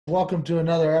Welcome to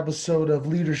another episode of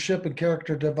Leadership and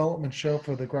Character Development Show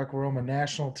for the Greco-Roman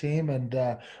national team.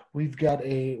 And we've got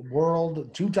a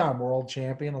two-time world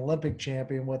champion, Olympic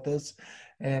champion with us,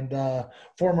 and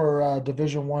former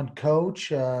Division I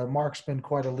coach. Mark's been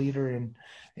quite a leader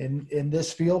in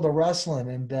this field of wrestling,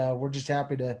 and we're just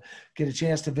happy to get a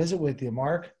chance to visit with you,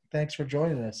 Mark. Thanks for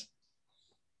joining us.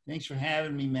 Thanks for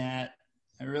having me, Matt.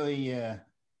 I really have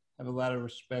a lot of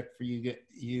respect for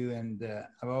you, and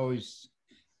I've always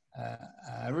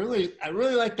I really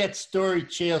like that story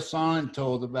Chael Sonnen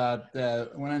told about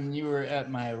when you were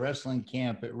at my wrestling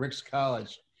camp at Rick's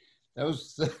College. That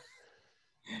was a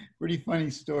pretty funny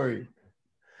story.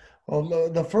 Well,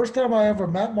 the first time I ever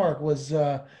met Mark was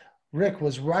Rick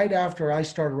was right after I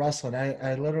started wrestling.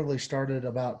 I literally started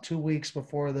about 2 weeks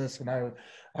before this, and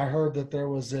I heard that there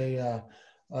was a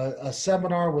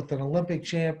seminar with an Olympic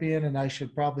champion, and I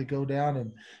should probably go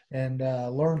down and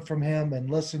learn from him and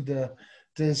listen to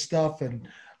his stuff. And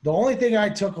the only thing I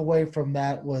took away from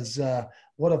that was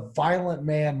what a violent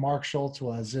man Mark Schultz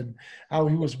was, and how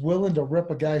he was willing to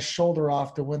rip a guy's shoulder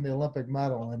off to win the Olympic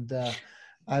medal. And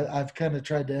I've kind of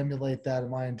tried to emulate that in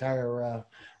my entire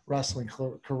wrestling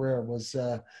career. Was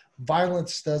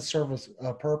violence does serve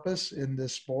a purpose in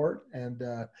this sport,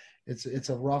 and it's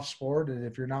a rough sport. And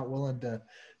if you're not willing to,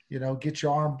 get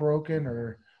your arm broken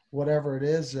or whatever it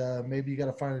is, maybe you got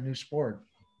to find a new sport.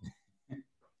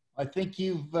 I think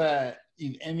you've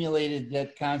emulated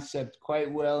that concept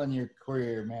quite well in your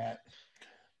career, Matt.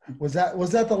 Was that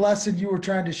the lesson you were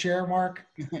trying to share, Mark?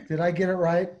 Did I get it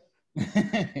right?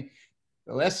 The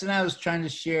lesson I was trying to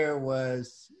share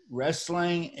was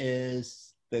wrestling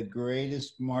is the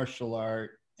greatest martial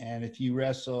art, and if you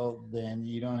wrestle, then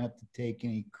you don't have to take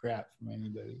any crap from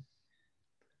anybody.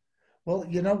 Well,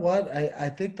 you know what? I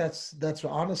think that's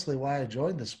honestly why I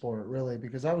joined the sport, really,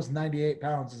 because I was 98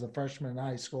 pounds as a freshman in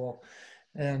high school.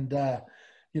 And,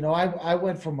 I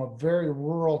went from a very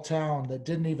rural town that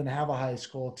didn't even have a high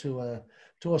school to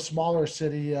a smaller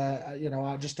city,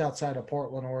 just outside of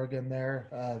Portland, Oregon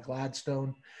there,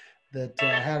 Gladstone, that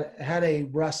had a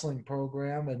wrestling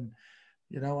program. And,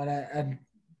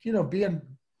 being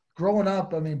growing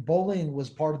up, I mean, bullying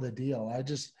was part of the deal. I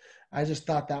just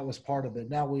thought that was part of it.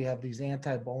 Now we have these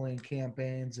anti-bullying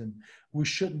campaigns, and we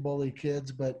shouldn't bully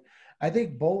kids. But I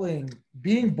think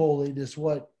being bullied is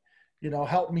what,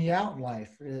 helped me out in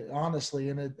life, honestly.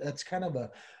 And it's kind of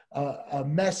a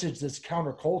message that's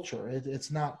counterculture. It's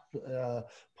not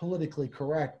politically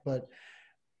correct, but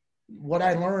what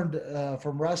I learned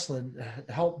from wrestling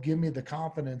helped give me the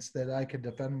confidence that I could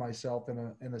defend myself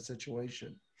in a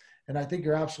situation. And I think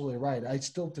you're absolutely right. I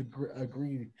still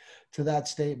agree to that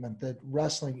statement that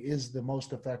wrestling is the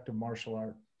most effective martial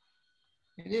art.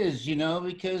 It is,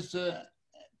 because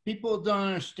people don't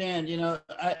understand.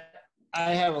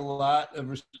 I have a lot of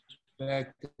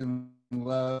respect and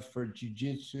love for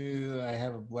jiu-jitsu. I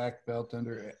have a black belt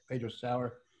under Pedro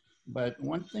Sauer. But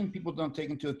one thing people don't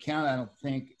take into account, I don't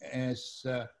think, is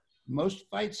most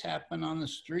fights happen on the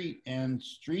street, and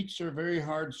streets are very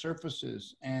hard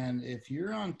surfaces. And if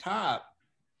you're on top,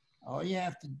 all you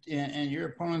have to, and your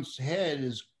opponent's head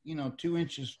is, 2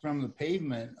 inches from the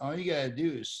pavement, all you got to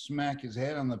do is smack his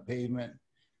head on the pavement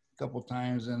a couple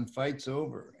times and the fight's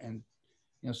over. And,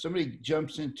 somebody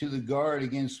jumps into the guard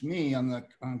against me on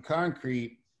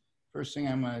concrete, first thing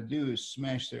I'm going to do is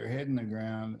smash their head in the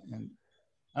ground. And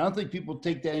I don't think people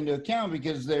take that into account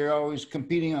because they're always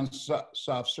competing on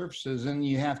soft surfaces, and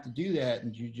you have to do that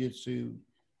in jiu-jitsu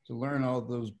to learn all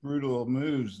those brutal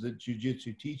moves that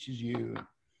jiu-jitsu teaches you.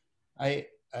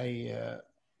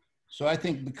 So I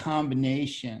think the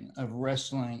combination of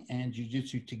wrestling and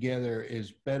jiu-jitsu together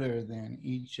is better than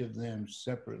each of them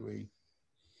separately.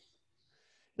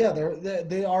 Yeah,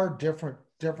 they are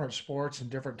different sports and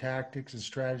different tactics and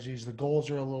strategies. The goals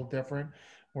are a little different.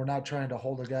 We're not trying to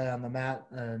hold a guy on the mat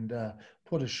and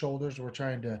put his shoulders. We're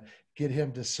trying to get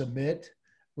him to submit,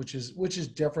 which is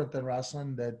different than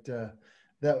wrestling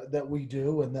that we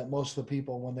do, and that most of the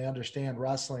people, when they understand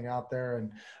wrestling out there,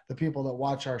 and the people that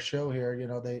watch our show here,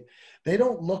 they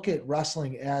don't look at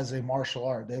wrestling as a martial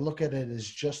art. They look at it as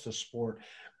just a sport.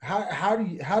 How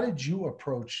did you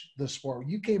approach the sport?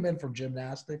 You came in from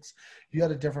gymnastics. You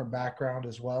had a different background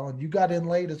as well, and you got in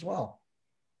late as well.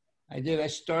 I did. I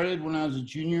started when I was a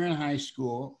junior in high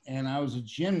school, and I was a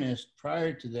gymnast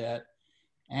prior to that.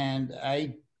 And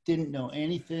I didn't know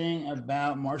anything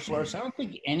about martial arts. I don't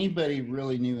think anybody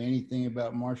really knew anything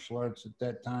about martial arts at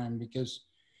that time because,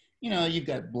 you've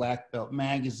got Black Belt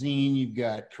Magazine, you've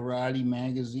got Karate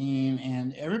Magazine,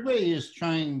 and everybody was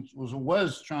trying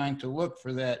to look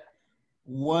for that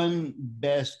one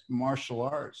best martial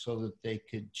art so that they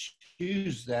could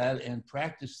choose that and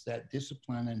practice that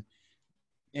discipline.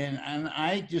 And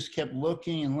I just kept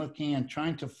looking and looking and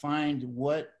trying to find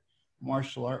what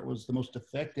martial art was the most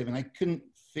effective, and I couldn't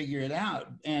figure it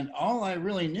out. And all I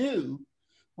really knew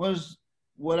was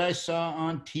what I saw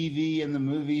on TV and the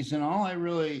movies, and all I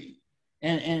really,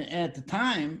 and at the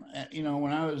time,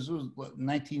 when I was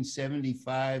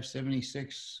 1975,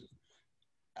 76,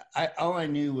 all I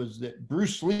knew was that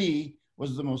Bruce Lee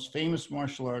was the most famous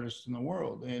martial artist in the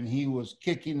world, and he was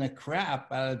kicking the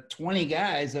crap out of 20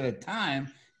 guys at a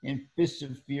time in Fists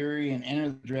of Fury and Enter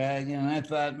the Dragon. And I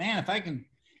thought, man,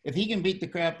 if he can beat the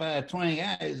crap out of 20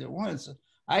 guys at once,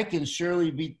 I can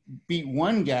surely beat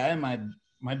one guy, my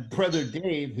brother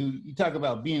Dave, who, you talk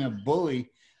about being a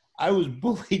bully. I was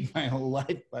bullied my whole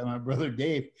life by my brother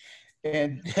Dave,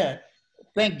 and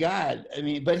thank God. I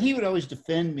mean, but he would always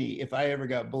defend me if I ever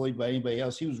got bullied by anybody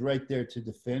else. He was right there to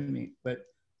defend me. But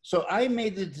so I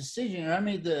made the decision,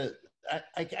 and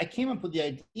I came up with the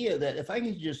idea that if I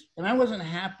could just, and I wasn't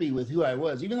happy with who I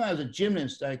was, even though I was a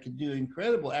gymnast, I could do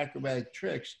incredible acrobatic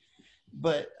tricks,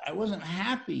 but I wasn't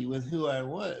happy with who I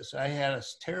was. I had a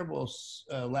terrible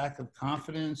lack of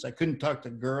confidence. I couldn't talk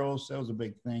to girls. That was a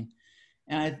big thing.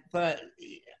 And I thought,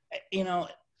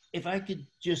 if I could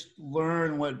just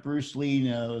learn what Bruce Lee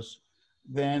knows,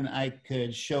 then I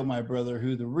could show my brother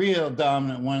who the real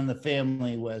dominant one in the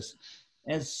family was.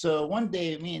 And so one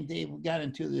day, me and Dave got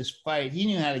into this fight. He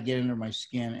knew how to get under my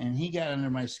skin, and he got under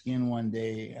my skin one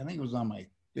day. I think it was on my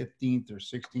 15th or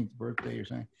 16th birthday or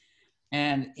something.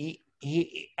 And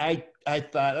I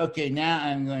thought, okay, now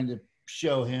I'm going to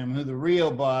show him who the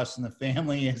real boss in the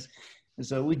family is. And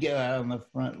so we get out on the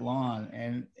front lawn,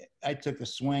 and I took a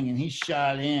swing, and he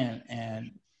shot in,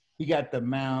 and he got the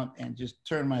mount and just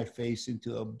turned my face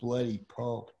into a bloody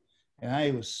pulp. And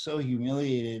I was so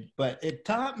humiliated, but it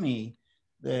taught me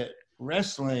that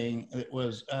wrestling, it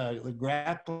was the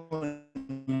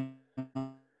grappling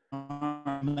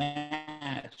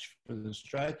match for the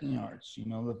striking arts.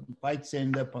 The fights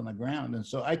end up on the ground. And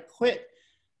so I quit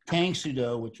Tang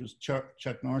Sudo, which was Chuck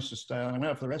Norris's style, and I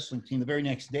went up for the wrestling team the very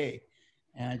next day.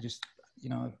 And I just,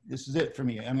 this is it for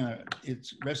me.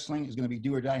 Wrestling is going to be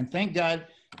do or die. And thank God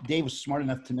Dave was smart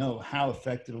enough to know how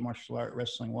effective a martial art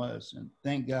wrestling was. And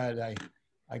thank God I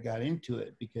got into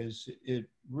it, because it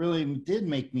really did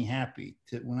make me happy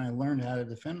when I learned how to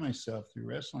defend myself through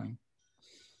wrestling.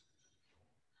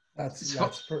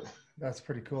 That's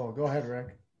pretty cool. Go ahead,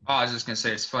 Rick. Oh, I was just going to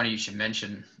say, it's funny you should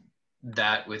mention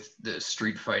that with the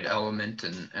street fight element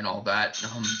and all that.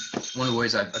 One of the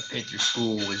ways I paid through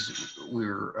school was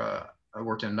I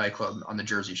worked in a nightclub on the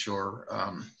Jersey Shore,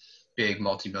 big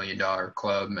multi-million-dollar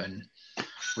club, and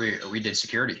we did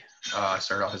security. I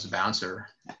started off as a bouncer,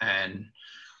 and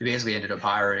we basically ended up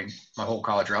hiring my whole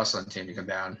college wrestling team to come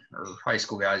down, or high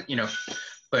school guys,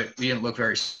 but we didn't look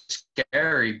very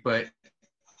scary. But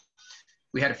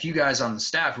we had a few guys on the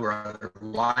staff who were either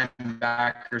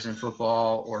linebackers in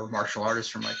football or martial artists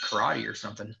from like karate or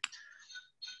something.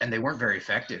 And they weren't very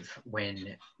effective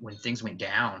when things went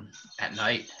down at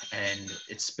night and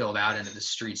it spilled out into the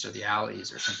streets or the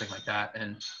alleys or something like that.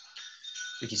 And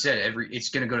like you said, it's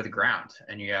going to go to the ground,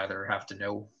 and you either have to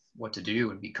know what to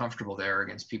do and be comfortable there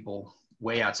against people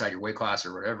way outside your weight class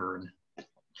or whatever. And,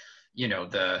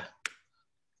 the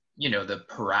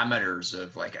parameters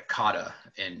of like a kata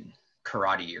and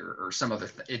karate or some other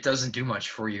thing, it doesn't do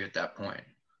much for you at that point.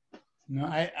 No,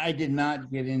 I did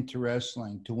not get into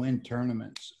wrestling to win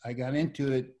tournaments. I got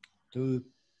into it to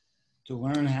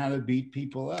learn how to beat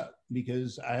people up,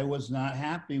 because I was not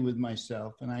happy with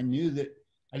myself, and I knew that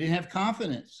I didn't have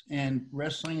confidence. And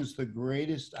wrestling is the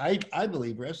greatest, I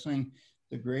believe wrestling,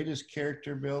 the greatest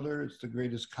character builder. It's the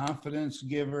greatest confidence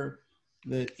giver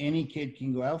that any kid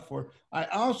can go out for. I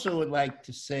also would like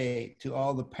to say to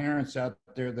all the parents out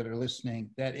there that are listening,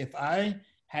 that if I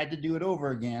had to do it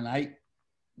over again, I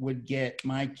would get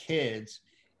my kids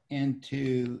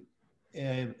into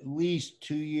at least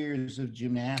 2 years of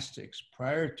gymnastics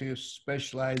prior to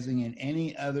specializing in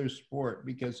any other sport,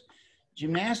 because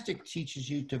gymnastics teaches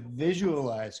you to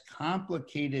visualize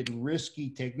complicated, risky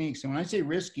techniques. And when I say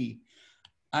risky,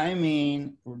 I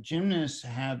mean, gymnasts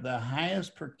have the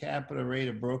highest per capita rate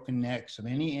of broken necks of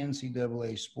any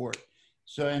NCAA sport.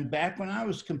 So, and back when I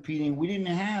was competing, we didn't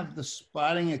have the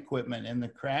spotting equipment and the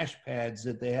crash pads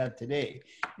that they have today.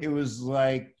 It was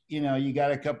like, you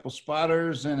got a couple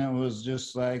spotters, and it was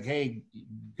just like, hey,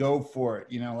 go for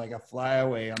it, like a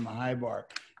flyaway on the high bar,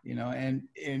 and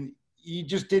you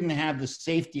just didn't have the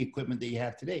safety equipment that you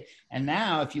have today. And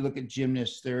now, if you look at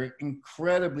gymnasts, they're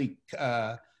incredibly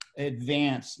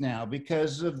advanced now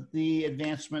because of the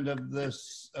advancement of the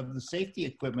safety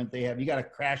equipment they have. You got a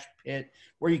crash pit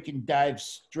where you can dive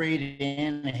straight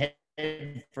in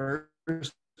head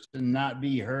first and not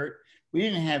be hurt. We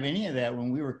didn't have any of that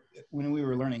when we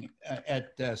were learning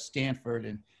at Stanford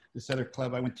and this other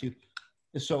club I went to.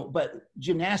 So, but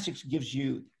gymnastics gives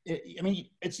you, I mean,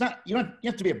 it's not, you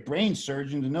have to be a brain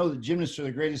surgeon to know that gymnasts are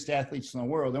the greatest athletes in the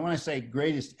world. And when I say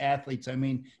greatest athletes, I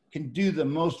mean, can do the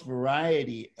most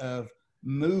variety of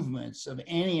movements of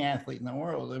any athlete in the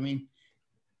world. I mean,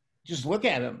 just look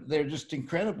at them. They're just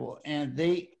incredible. And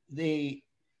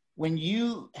when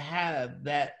you have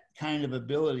that kind of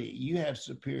ability, you have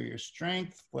superior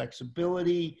strength,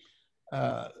 flexibility,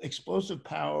 explosive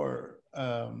power,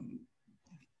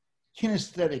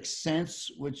 kinesthetic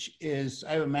sense, which is,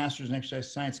 I have a master's in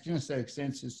exercise science. Kinesthetic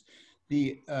sense is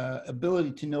the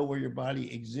ability to know where your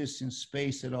body exists in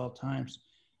space at all times.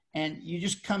 And you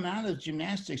just come out of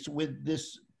gymnastics with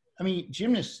this. I mean,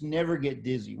 gymnasts never get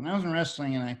dizzy. When I was in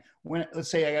wrestling and I went, let's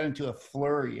say I got into a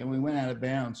flurry and we went out of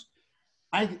bounds,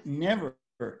 I never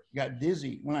got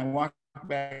dizzy when I walked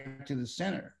back to the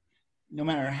center, no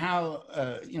matter how,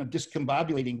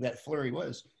 discombobulating that flurry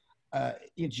was.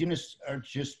 Gymnasts are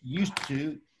just used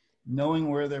to knowing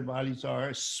where their bodies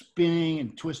are, spinning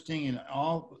and twisting in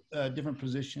all different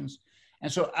positions. And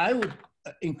so I would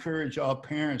encourage all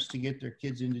parents to get their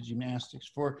kids into gymnastics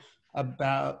for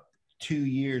about 2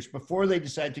 years before they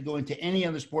decide to go into any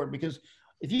other sport, because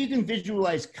if you can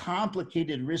visualize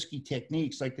complicated, risky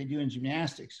techniques like they do in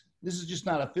gymnastics, this is just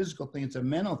not a physical thing, it's a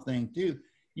mental thing too.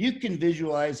 You can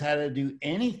visualize how to do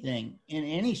anything in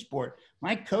any sport.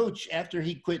 My coach, after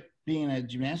he quit being a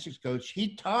gymnastics coach,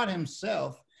 he taught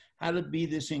himself how to be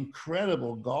this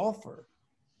incredible golfer.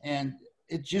 And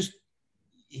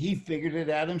he figured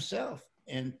it out himself.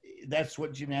 And that's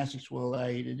what gymnastics will allow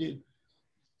you to do.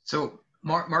 So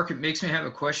Mark, it makes me have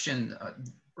a question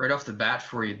right off the bat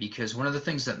for you, because one of the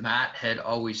things that Matt had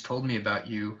always told me about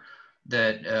you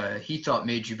that he thought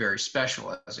made you very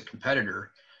special as a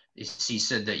competitor is he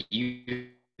said that you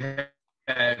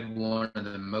had one of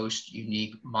the most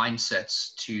unique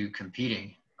mindsets to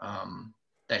competing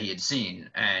that he had seen.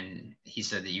 And he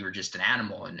said that you were just an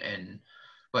animal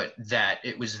but that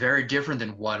it was very different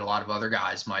than what a lot of other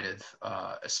guys might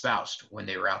have espoused when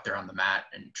they were out there on the mat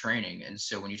and training. And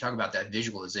so when you talk about that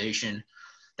visualization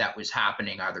that was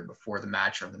happening either before the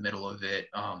match or in the middle of it,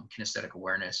 kinesthetic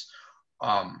awareness,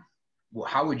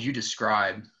 how would you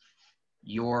describe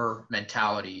your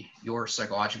mentality, your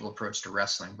psychological approach to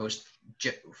wrestling,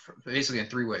 basically in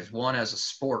 3 ways? 1, as a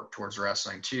sport towards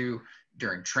wrestling; 2,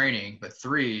 during training; but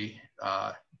 3,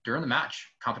 during the match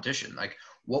competition. Like,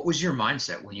 what was your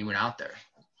mindset when you went out there?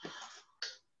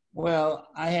 Well,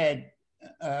 I had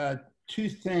 2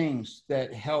 things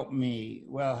that helped me.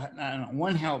 Well, I don't know,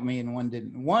 one helped me and one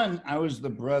didn't. One, I was the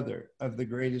brother of the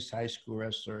greatest high school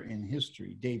wrestler in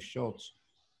history, Dave Schultz.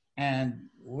 And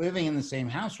living in the same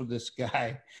house with this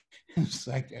guy, it's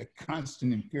like a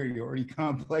constant inferiority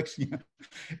complex.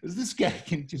 Because this guy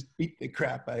can just beat the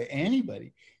crap out of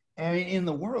anybody. I mean, in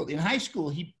the world. In high school,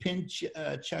 he pinned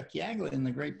Chuck Yagla in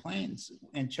the Great Plains.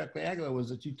 And Chuck Yagla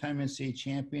was a 2-time NCAA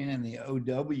champion and the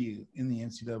OW in the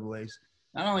NCAAs.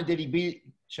 Not only did he beat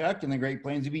Chuck in the Great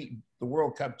Plains, he beat the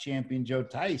World Cup champion Joe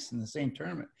Tice in the same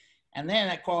tournament. And then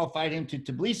that qualified him to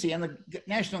Tbilisi. And the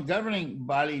national governing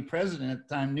body president at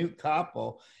the time, Newt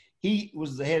Koppel, he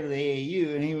was the head of the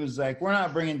AAU. And he was like, we're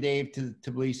not bringing Dave to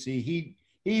Tbilisi.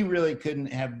 He really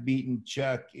couldn't have beaten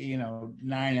Chuck,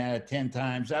 9 out of 10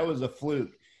 times. That was a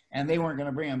fluke. And they weren't going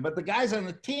to bring him. But the guys on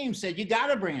the team said, you got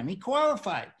to bring him. He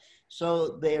qualified.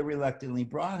 So they reluctantly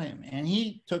brought him. And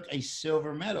he took a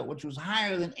silver medal, which was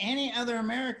higher than any other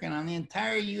American on the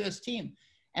entire U.S. team.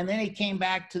 And then he came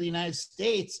back to the United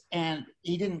States and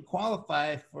he didn't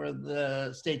qualify for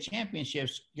the state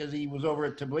championships because he was over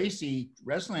at Tbilisi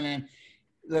wrestling. And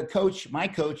my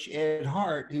coach, Ed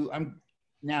Hart, who I'm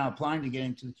now applying to get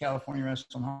into the California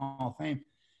Wrestling Hall of Fame,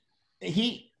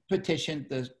 he petitioned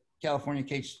the California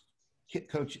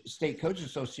State Coaches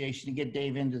Association to get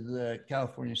Dave into the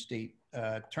California State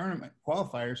tournament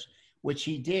qualifiers, which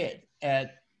he did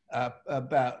at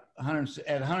about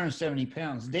 170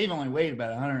 pounds. Dave only weighed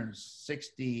about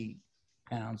 160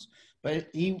 pounds, but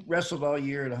he wrestled all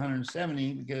year at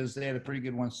 170 because they had a pretty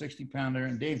good 160 pounder,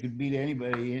 and Dave could beat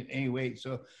anybody at any weight.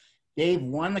 So Dave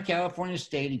won the California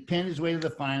State. He pinned his way to the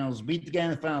finals, beat the guy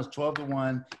in the finals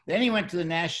 12-1. Then he went to the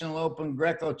National Open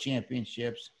Greco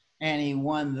Championships, and he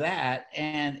won that.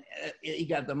 And he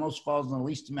got the most falls in the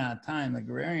least amount of time, the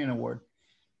Guerrerian Award.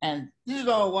 And this is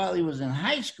all while he was in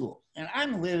high school. And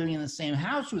I'm living in the same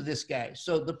house with this guy.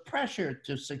 So the pressure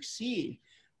to succeed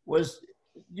was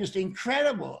just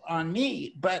incredible on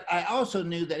me. But I also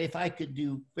knew that if I could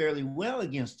do fairly well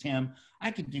against him,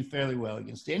 I could do fairly well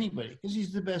against anybody because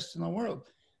he's the best in the world.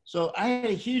 So I had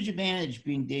a huge advantage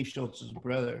being Dave Schultz's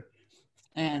brother.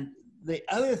 And the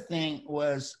other thing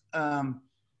was, well,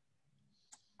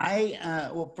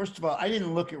 first of all, I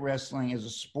didn't look at wrestling as a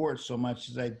sport so much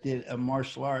as I did a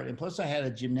martial art. And plus I had a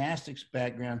gymnastics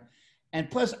background. And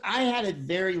plus I had a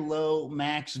very low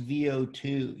max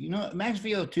VO2. You know, max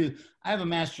VO2, I have a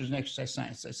master's in exercise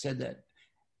science. I said that.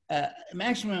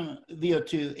 Maximum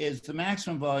VO2 is the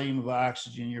maximum volume of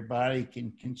oxygen your body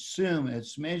can consume.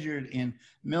 It's measured in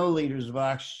milliliters of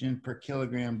oxygen per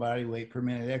kilogram body weight per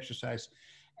minute exercise.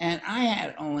 And I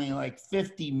had only like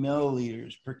 50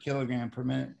 milliliters per kilogram per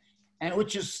minute, and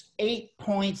which is 8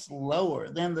 points lower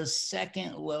than the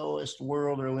second lowest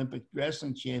world or Olympic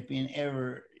wrestling champion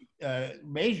ever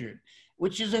measured,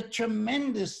 which is a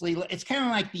tremendously, it's kind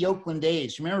of like the Oakland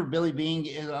A's. Remember Billy Beane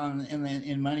in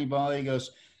Moneyball, he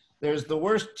goes, there's the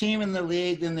worst team in the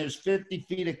league, then there's 50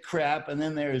 feet of crap, and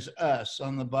then there's us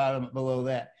on the bottom below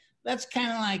that. That's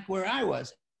kind of like where I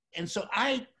was. And so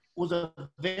I was a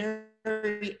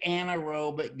very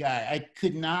anaerobic guy. I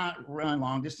could not run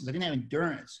long distance. I didn't have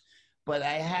endurance, but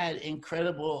I had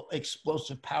incredible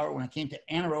explosive power when it came to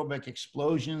anaerobic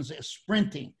explosions,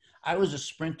 sprinting. I was a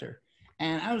sprinter.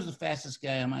 And I was the fastest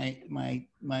guy on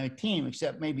my team,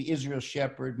 except maybe Israel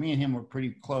Shepherd. Me and him were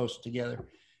pretty close together.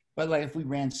 But like if we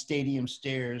ran stadium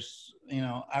stairs, you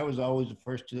know, I was always the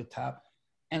first to the top.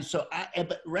 And so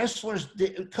but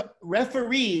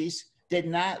referees did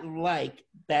not like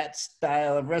that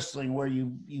style of wrestling where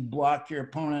you block your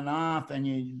opponent off and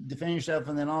you defend yourself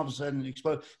and then all of a sudden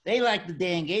explode. They like the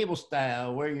Dan Gable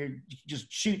style where you just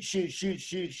shoot,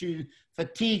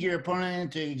 fatigue your opponent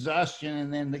into exhaustion,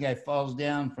 and then the guy falls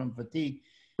down from fatigue.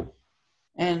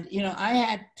 And, you know, I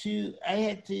had to,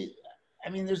 I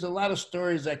mean, there's a lot of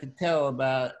stories I could tell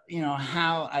about, you know,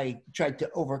 how I tried to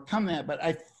overcome that, but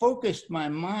I focused my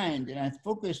mind and I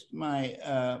focused my,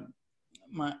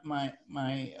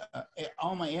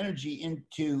 all my energy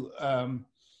into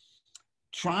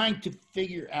trying to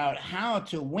figure out how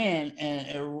to win.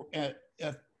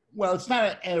 Well, it's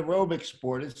not an aerobic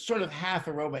sport. It's sort of half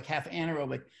aerobic, half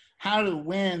anaerobic. How to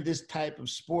win this type of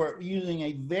sport using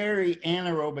a very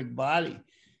anaerobic body.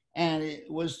 And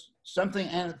it was something,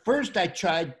 and at first I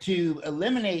tried to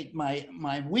eliminate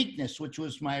my weakness, which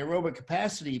was my aerobic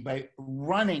capacity, by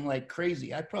running like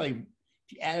crazy. I probably,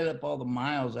 if you added up all the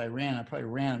miles I probably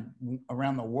ran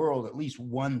around the world at least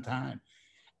one time.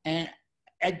 And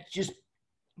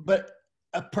but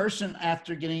a person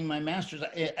after getting my master's,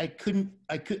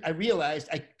 I realized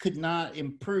I could not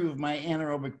improve my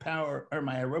anaerobic power or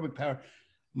my aerobic power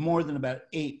more than about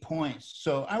 8 points.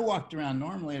 So I walked around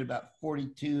normally at about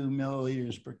 42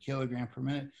 milliliters per kilogram per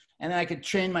minute. And I could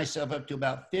train myself up to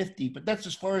about 50, but that's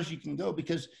as far as you can go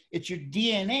because it's your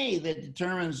DNA that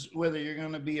determines whether you're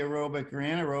going to be aerobic or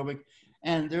anaerobic.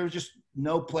 And there was just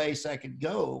no place I could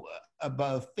go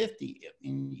above 50.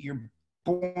 And you're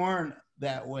born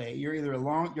that way. You're either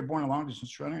you're born a long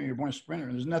distance runner or you're born a sprinter.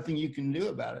 There's nothing you can do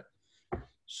about it.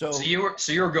 So you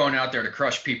were going out there to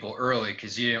crush people early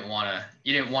because you didn't want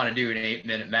to do an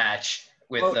 8-minute match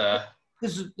with. Well,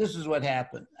 this is what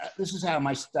happened. This is how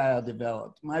my style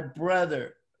developed. My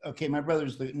brother's the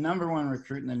 #1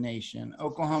 recruit in the nation.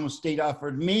 Oklahoma State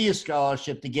offered me a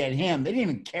scholarship to get him. They didn't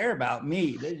even care about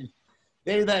me.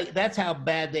 That's how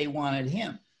bad they wanted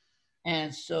him.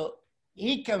 And so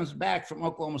he comes back from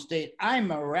Oklahoma State. I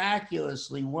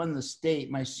miraculously won the state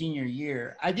my senior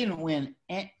year. I didn't win.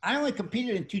 I only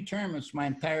competed in 2 tournaments my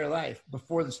entire life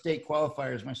before the state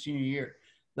qualifiers my senior year.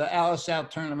 The Alice South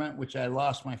tournament, which I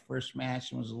lost my first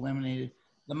match and was eliminated.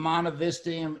 The Monte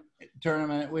Vista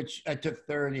tournament, which I took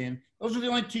 3rd in. Those were the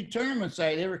only 2 tournaments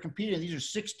I had ever competed in. These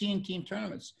are 16-team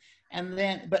tournaments.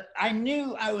 But I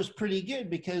knew I was pretty good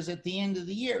because at the end of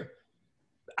the year,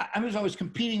 I was always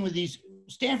competing with these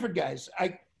Stanford guys.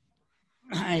 I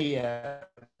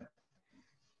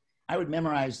would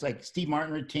memorize like Steve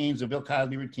Martin routines or Bill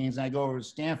Cosby routines, and I'd go over to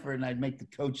Stanford and I'd make the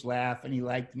coach laugh, and he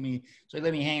liked me, so he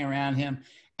let me hang around him.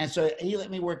 And so he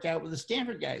let me work out with the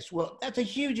Stanford guys. Well, that's a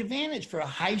huge advantage for a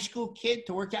high school kid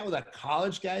to work out with a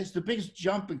college guys. The biggest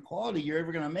jump in quality you're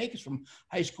ever going to make is from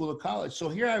high school to college. So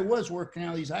here I was working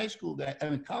out with these high school guys,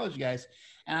 college guys,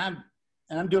 and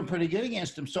I'm doing pretty good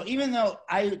against them. So even though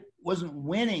I wasn't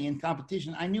winning in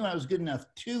competition, I knew I was good enough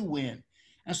to win.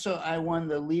 And so I won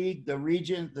the league, the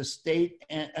region, the state,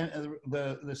 and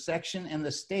the section and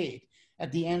the state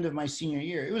at the end of my senior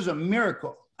year. It was a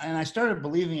miracle. And I started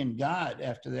believing in God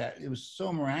after that. It was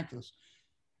so miraculous.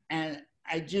 And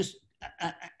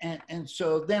and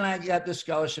so then I got the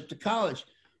scholarship to college.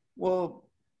 Well,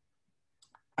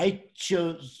 I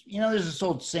chose, there's this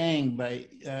old saying by,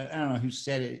 I don't know who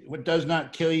said it, what does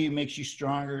not kill you makes you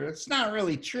stronger. It's not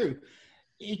really true.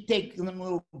 You take a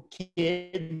little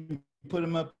kid and put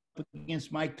him up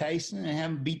against Mike Tyson and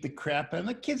have him beat the crap out of him.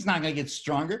 The kid's not going to get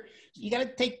stronger. You got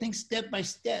to take things step by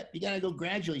step. You got to go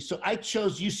gradually. So I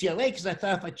chose UCLA because I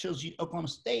thought if I chose Oklahoma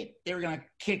State, they were going to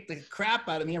kick the crap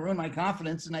out of me and ruin my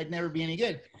confidence and I'd never be any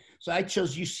good. So I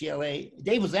chose UCLA.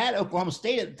 Dave was at Oklahoma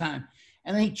State at the time.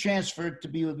 And then he transferred to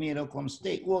be with me at Oklahoma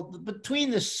State. Well,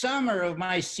 between the summer of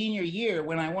my senior year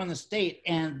when I won the state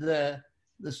and the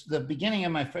beginning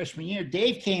of my freshman year,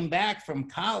 Dave came back from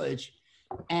college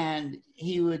and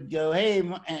he would go, hey,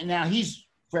 and now he's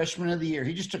freshman of the year.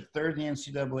 He just took third in the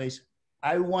NCAAs.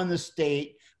 I won the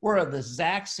state. We're of the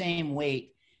exact same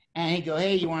weight. And he'd go,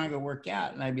 hey, you want to go work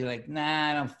out? And I'd be like,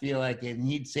 nah, I don't feel like it. And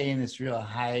he'd say in this real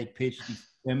high-pitched,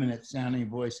 effeminate sounding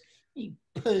voice, you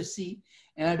pussy.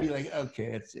 And I'd be like,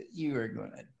 okay, that's it. You are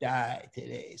going to die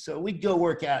today. So we'd go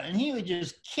work out and he would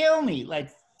just kill me like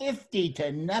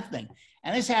 50-0.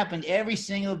 And this happened every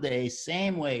single day,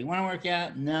 same way. You want to work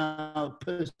out? No,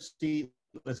 pussy,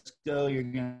 let's go. You're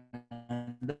going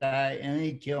to die. And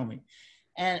he'd kill me.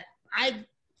 And I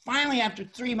finally, after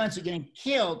 3 months of getting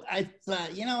killed, I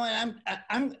thought, you know what,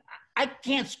 I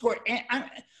can't score.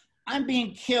 I'm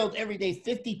being killed every day,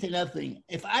 50-0.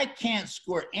 If I can't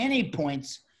score any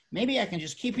points, maybe I can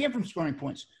just keep him from scoring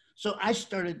points. So I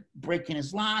started breaking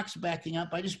his locks, backing up.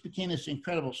 I just became this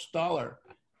incredible staller.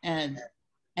 And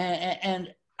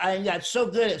I got so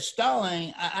good at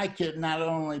stalling, I could not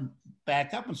only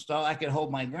back up and stall, I could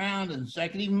hold my ground, and so I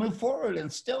could even move forward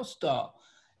and still stall.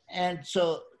 And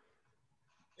so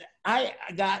I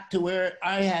got to where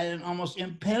I had an almost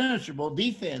impenetrable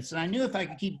defense. And I knew if I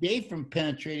could keep Dave from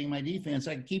penetrating my defense,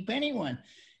 I could keep anyone.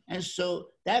 And so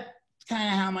that's kind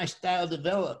of how my style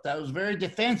developed. I was very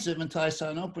defensive until I saw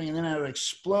an opening, and then I would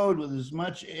explode with as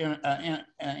much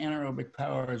anaerobic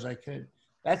power as I could.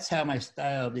 That's how my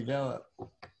style developed.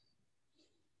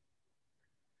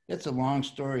 That's a long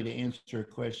story to answer a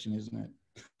question, isn't it?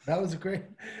 That was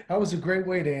a great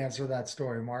way to answer that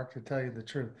story, Mark, to tell you the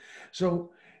truth.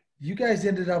 So you guys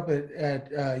ended up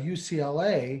at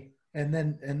UCLA, and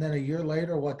then a year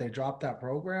later, they dropped that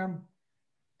program?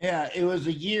 Yeah, it was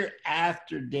a year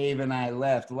after Dave and I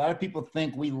left. A lot of people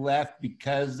think we left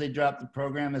because they dropped the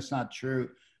program. That's not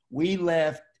true. We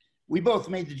left. We both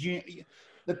made the junior.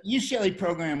 The UCLA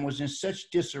program was in such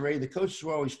disarray. The coaches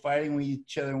were always fighting with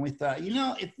each other, and we thought,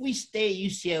 if we stay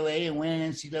at UCLA and win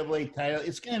an NCAA title,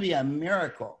 it's going to be a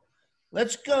miracle.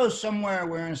 Let's go somewhere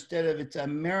where instead of it's a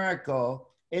miracle,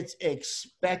 it's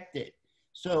expected.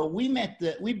 So we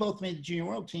both made the junior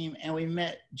world team, and we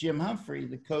met Jim Humphrey,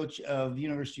 the coach of he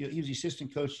was the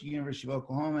assistant coach at the University of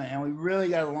Oklahoma, and we really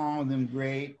got along with him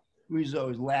great. We was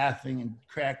always laughing and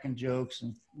cracking jokes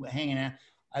and hanging out.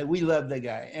 We loved the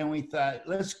guy, and we thought,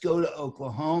 let's go to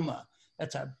Oklahoma.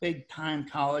 That's a big time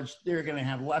college. They're going to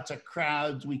have lots of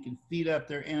crowds. We can feed up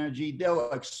their energy.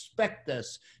 They'll expect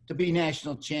us to be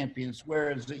national champions.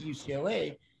 Whereas at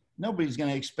UCLA, nobody's going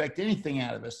to expect anything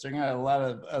out of us. They're going to have a lot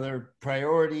of other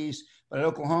priorities, but at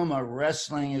Oklahoma,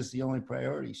 wrestling is the only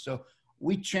priority. So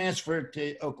we transferred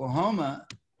to Oklahoma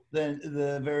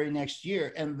the very next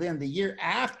year. And then the year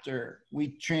after we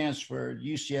transferred,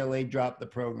 UCLA dropped the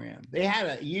program. They had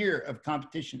a year of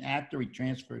competition after we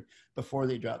transferred before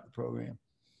they dropped the program.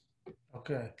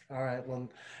 Okay. All right. Well,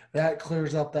 that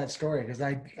clears up that story, because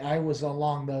I was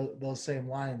along those same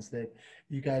lines, that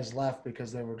you guys left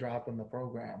because they were dropping the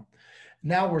program.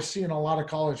 Now we're seeing a lot of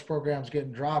college programs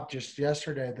getting dropped. Just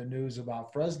yesterday, the news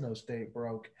about Fresno State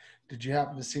broke. Did you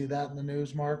happen to see that in the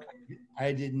news, Mark?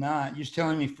 I did not. You're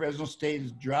telling me Fresno State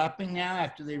is dropping now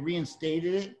after they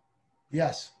reinstated it?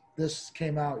 Yes. This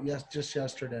came out just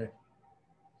yesterday.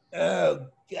 Oh,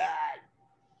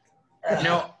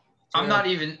 God. I'm not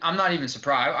even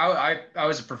surprised. I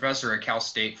was a professor at Cal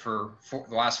State for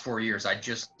the last 4 years. I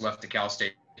just left the Cal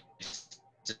State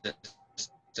system,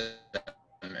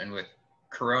 and with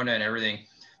Corona and everything,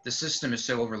 the system is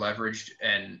so over leveraged,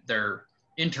 and they're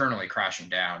internally crashing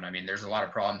down. I mean, there's a lot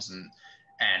of problems, and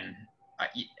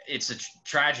it's a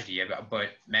tragedy. But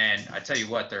man, I tell you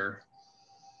what, there's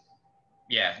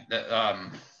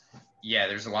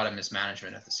a lot of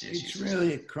mismanagement at the CSU. It's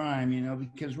really a crime,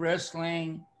 because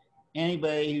wrestling,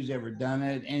 anybody who's ever done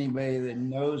it, anybody that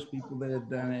knows people that have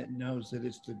done it, knows that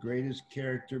it's the greatest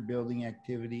character building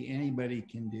activity anybody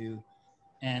can do.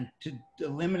 And to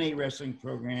eliminate wrestling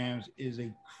programs is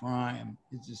a crime.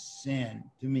 It's a sin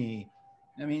to me.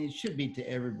 I mean, it should be to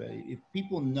everybody. If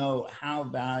people know how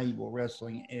valuable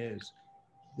wrestling is,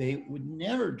 they would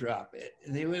never drop it.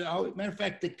 They would always, matter of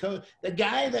fact, the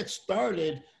guy that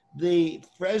started the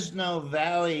Fresno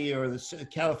Valley or the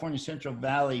California Central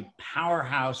Valley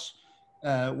powerhouse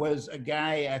was a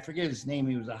guy, I forget his name.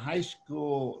 He was a high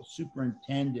school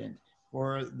superintendent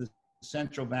for the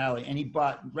Central Valley, and he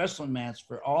bought wrestling mats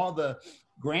for all the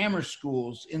grammar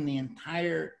schools in the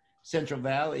entire Central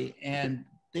Valley, and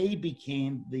they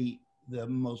became the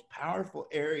most powerful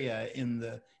area in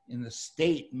the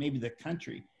state, maybe the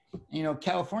country. You know,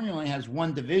 California only has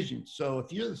one division, so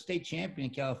if you're the state champion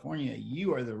in California,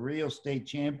 you are the real state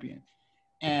champion.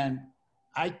 And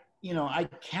I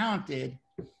counted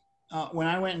when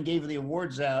I went and gave the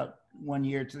awards out one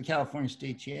year to the California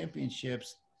State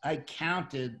Championships. I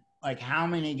counted like how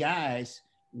many guys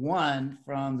won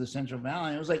from the Central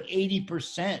Valley. It was like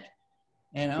 80%,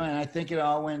 you know, and I think it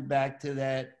all went back to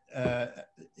that.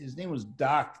 His name was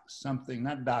Doc something,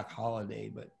 not Doc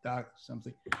Holliday, but Doc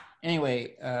something.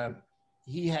 Anyway,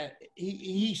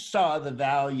 he saw the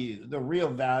value, the real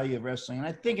value of wrestling. And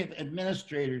I think if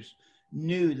administrators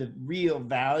knew the real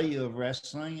value of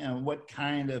wrestling and what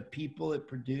kind of people it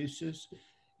produces,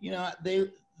 you know, they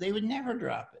would never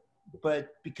drop it.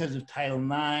 But because of Title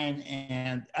IX,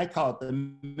 and I call it the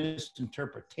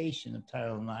misinterpretation of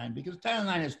Title IX, because Title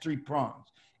IX has three prongs.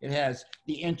 It has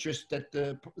the interest that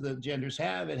the genders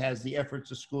have, it has the efforts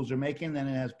the schools are making, then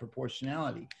it has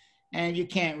proportionality. And you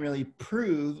can't really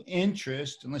prove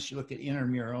interest unless you look at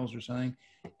intramurals or something,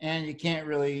 and you can't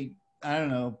really, I don't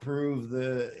know, prove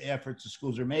the efforts the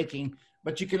schools are making,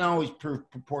 but you can always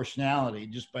prove proportionality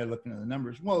just by looking at the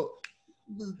numbers. Well,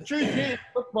 the truth is,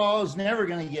 football is never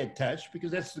going to get touched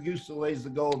because that's the goose that lays the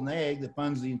golden egg that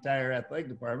funds the entire athletic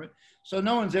department. So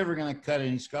no one's ever going to cut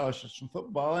any scholarships from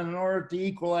football. And in order to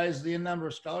equalize the number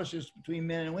of scholarships between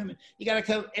men and women, you got to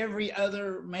cut every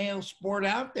other male sport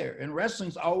out there. And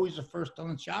wrestling's always the first on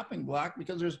the chopping block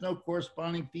because there's no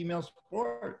corresponding female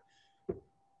sport.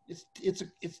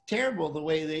 It's terrible the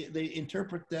way they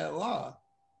interpret that law.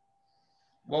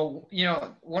 Well, you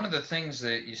know, one of the things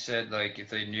that you said, like if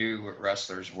they knew what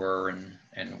wrestlers were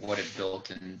and what it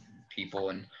built in people,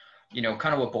 and, you know,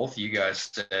 kind of what both of you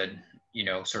guys said, you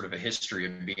know, sort of a history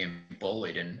of being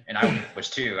bullied. And I was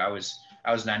too. I was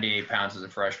 98 pounds as a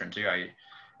freshman too. I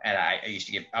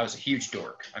was a huge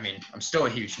dork. I mean, I'm still a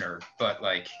huge nerd, but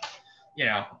like, you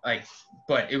know, like,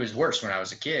 but it was worse when I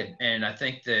was a kid. And I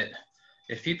think that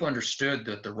if people understood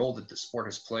that the role that the sport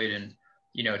has played in,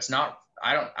 you know, it's not,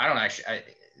 I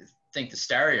think the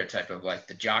stereotype of like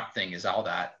the jock thing is all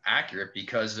that accurate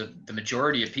because the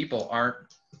majority of people aren't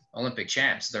Olympic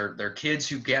champs. They're kids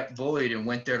who get bullied and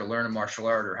went there to learn a martial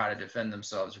art or how to defend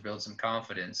themselves or build some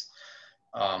confidence.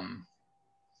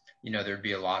 You know, there'd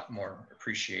be a lot more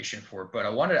appreciation for it. But I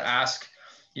wanted to ask,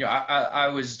 you know, I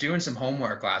was doing some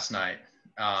homework last night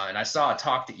and I saw a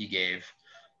talk that you gave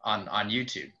on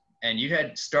YouTube, and you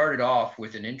had started off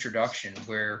with an introduction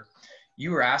where you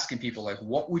were asking people like,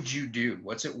 what would you do?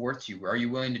 What's it worth to you? Are you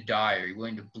willing to die? Are you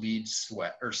willing to bleed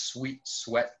sweat or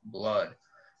sweat blood?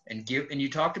 And you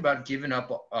talked about giving up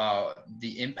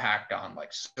the impact on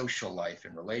like social life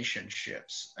and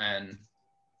relationships. And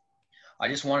I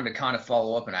just wanted to kind of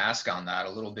follow up and ask on that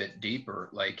a little bit deeper.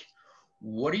 Like,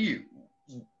 what do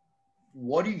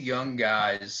young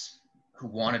guys who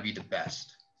want to be the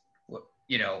best,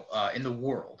 you know, in the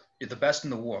world, the best in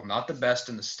the world, not the best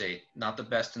in the state, not the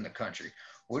best in the country.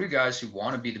 What do guys who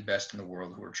want to be the best in the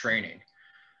world who are training,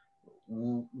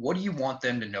 what do you want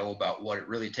them to know about what it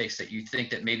really takes that you think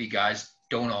that maybe guys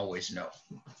don't always know?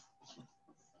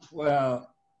 Well,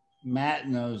 Matt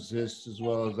knows this as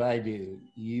well as I do.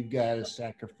 You've got to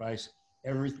sacrifice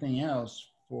everything else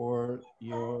for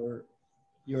your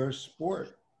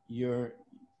sport. You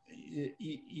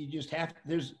just have,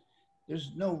 there's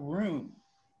no room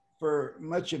for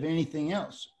much of anything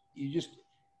else. You just,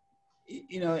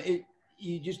 you know,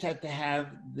 you just have to have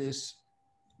this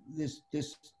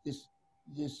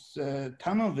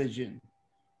tunnel vision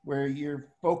where you're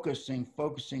focusing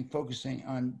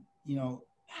on, you know,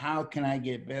 how can I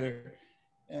get better?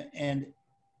 And,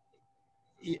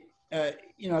 you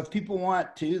know, if people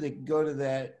want to, they can go to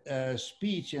that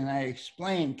speech and I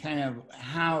explain kind of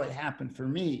how it happened for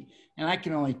me. And I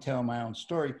can only tell my own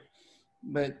story,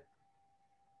 but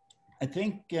I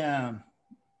think, you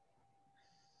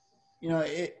know,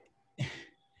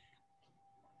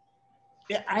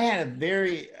 I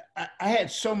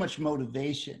had so much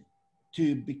motivation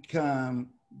to become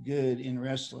good in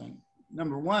wrestling.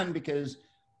 Number one, because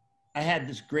I had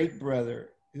this great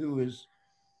brother who was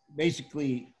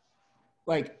basically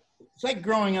like, it's like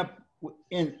growing up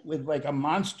with like a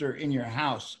monster in your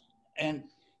house. And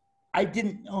I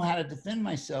didn't know how to defend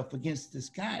myself against this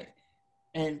guy.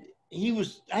 and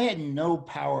I had no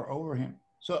power over him.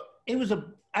 So it was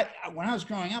when I was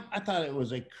growing up, I thought it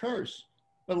was a curse.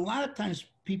 But a lot of times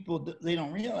people, they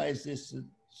don't realize this, that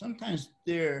sometimes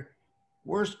their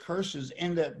worst curses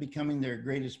end up becoming their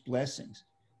greatest blessings.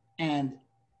 And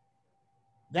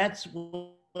that's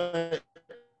what,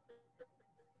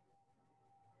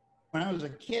 when I was a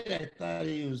kid, I thought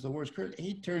he was the worst curse.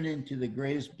 He turned into the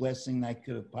greatest blessing I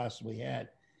could have possibly had.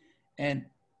 And,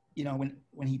 you know,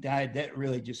 when he died, that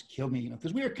really just killed me, you know,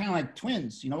 because we were kind of like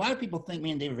twins. You know, a lot of people think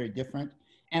me and Dave are very different.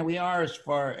 And we are, as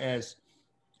far as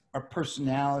our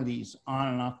personalities on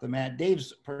and off the mat.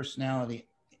 Dave's personality,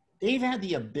 Dave had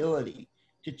the ability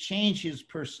to change his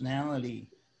personality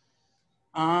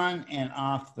on and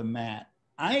off the mat.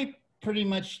 I pretty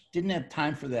much didn't have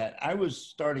time for that. I was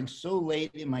starting so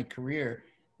late in my career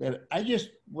that I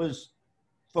just was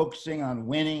focusing on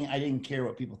winning. I didn't care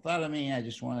what people thought of me. I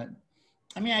just wanted,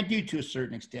 I mean, I do to a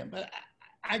certain extent, but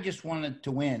I just wanted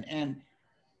to win. And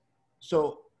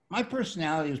so my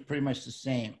personality was pretty much the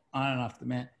same on and off the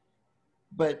mat.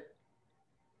 But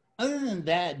other than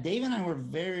that, Dave and I were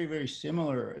very, very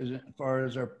similar as far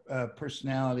as our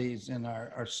personalities and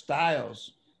our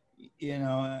styles, you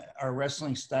know, our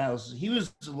wrestling styles. He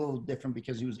was a little different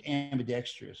because he was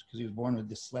ambidextrous, because he was born with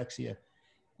dyslexia.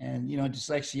 And, you know,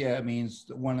 dyslexia means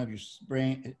that one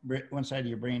side of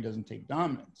your brain doesn't take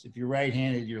dominance. If you're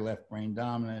right-handed, you're left brain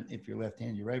dominant. If you're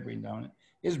left-handed, you're right brain dominant.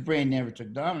 His brain never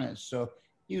took dominance. So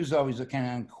he was always a kind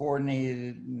of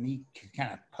uncoordinated, and he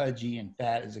kind of pudgy and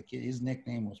fat as a kid. His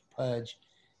nickname was Pudge,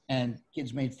 and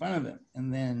kids made fun of him.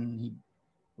 And then he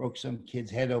broke some kid's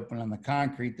head open on the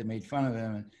concrete that made fun of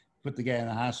him and put the guy in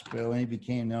the hospital, and he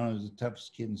became known as the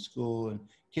toughest kid in school. And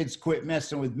kids quit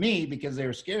messing with me because they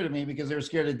were scared of me, because they were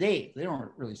scared of Dave. They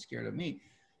weren't really scared of me.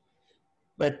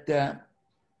 But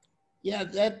yeah,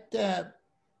 that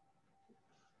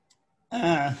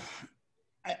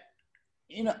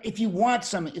you know, if you want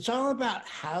something, it's all about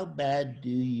how bad do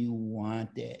you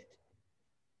want it.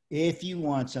 If you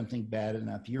want something bad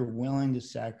enough, you're willing to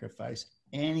sacrifice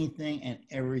anything and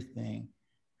everything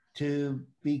to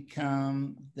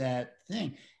become that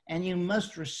thing. And you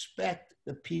must respect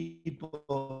the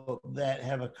people that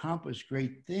have accomplished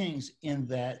great things in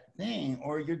that thing,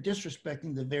 or you're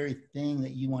disrespecting the very thing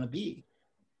that you want to be.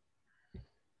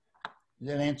 Does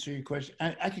that answer your question?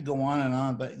 I could go on and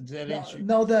on, but does that answer?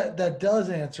 No, that does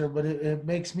answer, but it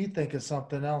makes me think of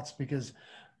something else, because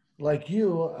like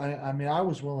you, I mean, I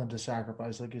was willing to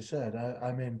sacrifice, like you said.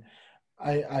 I mean,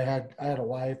 I had a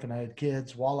wife and I had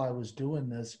kids while I was doing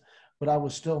this, but I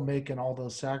was still making all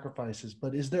those sacrifices.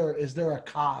 But is there a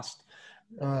cost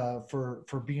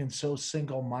for being so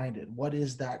single-minded? What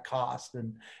is that cost?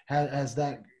 And has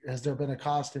there been a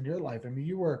cost in your life? I mean,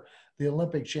 you were the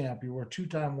Olympic champ, you were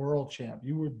two-time world champ,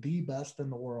 you were the best in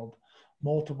the world,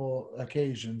 multiple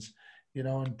occasions, you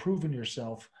know, and proving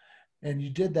yourself. And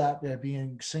you did that by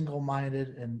being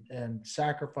single-minded and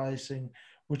sacrificing,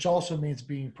 which also means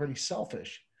being pretty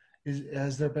selfish.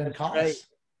 Has there been costs?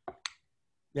 Right.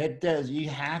 That does. You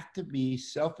have to be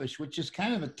selfish, which is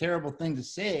kind of a terrible thing to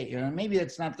say. You know, maybe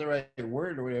that's not the right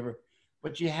word or whatever,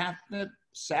 but you have to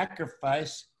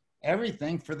sacrifice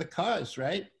everything for the cause,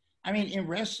 right? I mean, in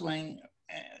wrestling,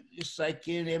 just like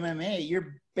in MMA,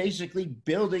 you're basically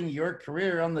building your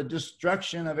career on the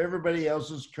destruction of everybody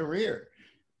else's career.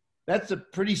 That's a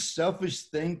pretty selfish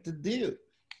thing to do.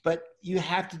 But you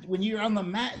have to, when you're on the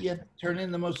mat, you have to turn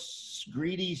in the most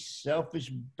greedy, selfish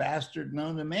bastard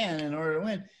known to man in order to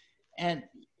win. And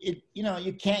it, you know,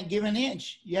 you can't give an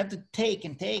inch. You have to take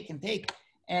and take and take.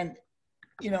 And,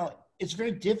 you know, it's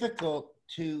very difficult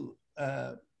to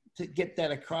get that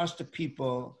across to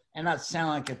people and not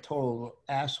sound like a total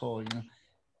asshole, you know.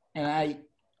 And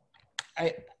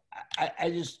I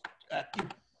just,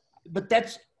 but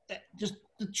that's just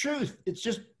the truth. It's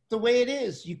just the way it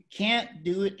is. You can't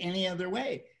do it any other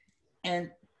way.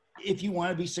 And if you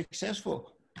want to be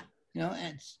successful, you know,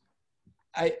 and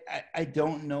I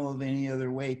don't know of any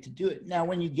other way to do it. Now,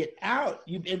 when you get out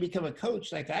and become a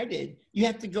coach like I did, you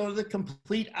have to go to the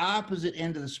complete opposite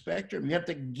end of the spectrum. You have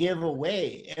to give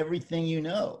away everything you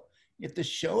know. You have to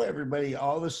show everybody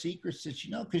all the secrets that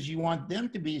you know, because you want them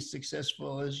to be as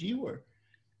successful as you were.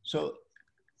 So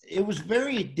it was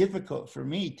very difficult for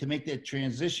me to make that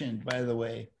transition, by the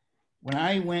way. When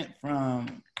I went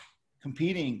from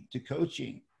competing to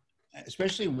coaching,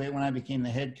 especially when I became the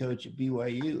head coach at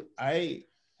BYU, I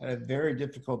had a very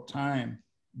difficult time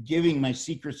giving my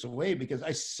secrets away because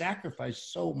I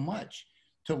sacrificed so much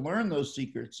to learn those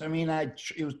secrets. I mean,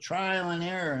 it was trial and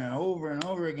error and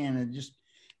over again, and just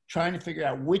trying to figure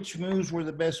out which moves were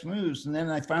the best moves. And then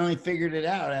I finally figured it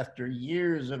out after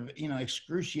years of,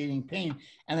 excruciating pain.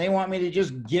 And they want me to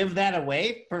just give that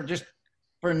away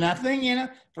for nothing, and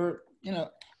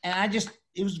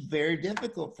it was very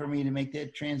difficult for me to make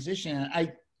that transition. And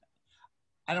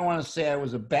I don't want to say I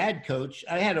was a bad coach.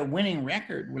 I had a winning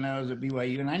record when I was at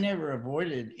BYU, and I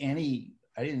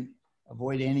didn't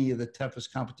avoid any of the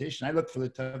toughest competition. I looked for the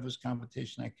toughest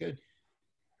competition I could.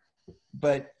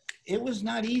 But it was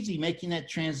not easy making that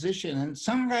transition. And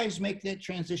some guys make that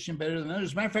transition better than others.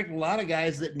 As a matter of fact, a lot of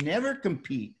guys that never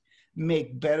compete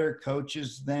make better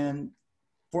coaches than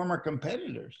former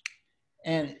competitors.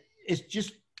 And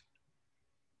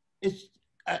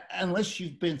unless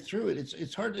you've been through it,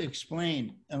 it's hard to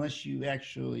explain unless you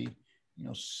actually,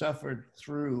 suffered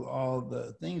through all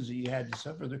the things that you had to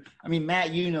suffer through. I mean,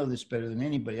 Matt, you know this better than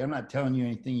anybody. I'm not telling you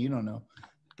anything you don't know,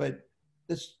 but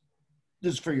this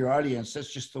is for your audience.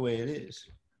 That's just the way it is.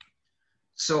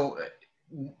 So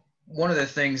one of the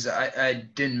things I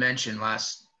didn't mention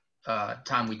last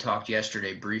time we talked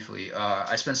yesterday briefly,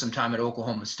 I spent some time at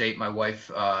Oklahoma State. My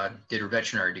wife did her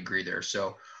veterinary degree there.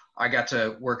 So I got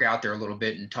to work out there a little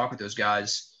bit and talk with those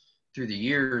guys through the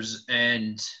years.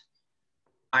 And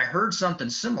I heard something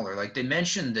similar. Like they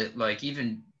mentioned that like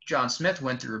even John Smith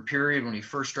went through a period when he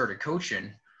first started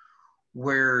coaching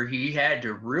where he had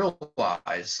to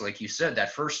realize, like you said,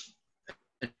 that first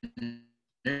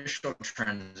initial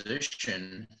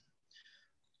transition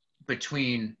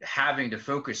between having to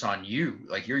focus on you,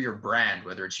 like you're your brand,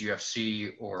 whether it's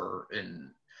UFC or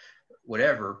in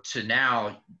whatever, to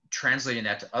now translating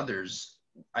that to others.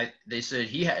 They said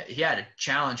he had a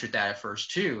challenge with that at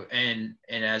first too. And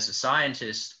as a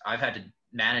scientist, I've had to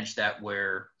manage that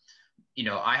where,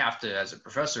 I have to, as a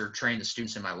professor, train the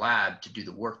students in my lab to do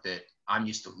the work that I'm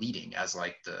used to leading as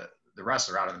like the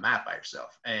wrestler out on the mat by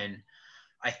yourself. And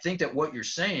I think that what you're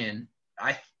saying,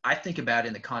 I think about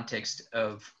in the context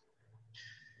of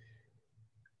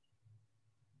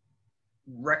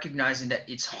recognizing that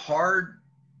it's hard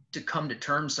to come to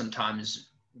terms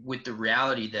sometimes with the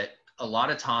reality that a lot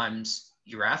of times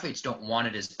your athletes don't want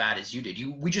it as bad as you did.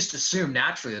 We just assume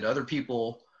naturally that other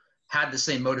people had the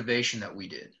same motivation that we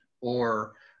did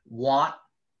or want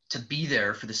to be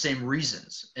there for the same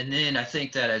reasons. And then I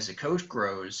think that as a coach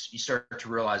grows, you start to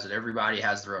realize that everybody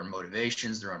has their own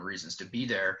motivations, their own reasons to be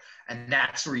there. And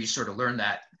that's where you sort of learn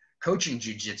that coaching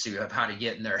jiu-jitsu of how to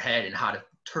get in their head and how to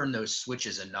turn those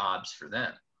switches and knobs for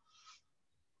them.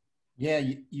 Yeah,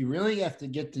 you really have to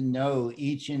get to know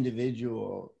each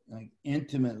individual like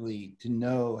intimately to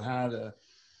know how to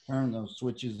turn those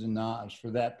switches and knobs for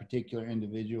that particular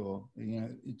individual.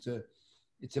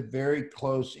 It's a very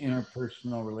close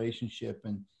interpersonal relationship,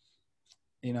 and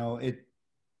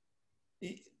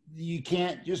you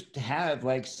can't just have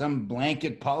like some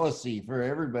blanket policy for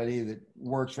everybody that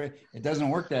works for it. It doesn't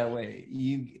work that way.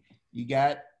 You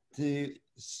got to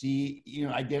see,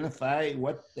 identify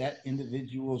what that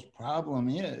individual's problem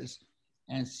is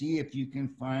and see if you can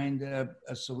find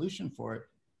a solution for it.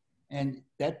 And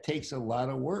that takes a lot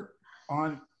of work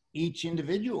on each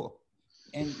individual.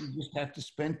 And you just have to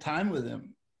spend time with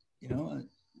them. A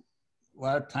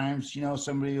lot of times,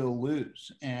 somebody will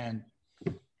lose. And,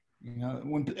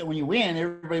 when you win,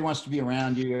 everybody wants to be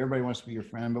around you. Everybody wants to be your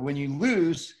friend. But when you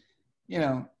lose,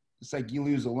 it's like you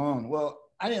lose alone. Well,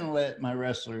 I didn't let my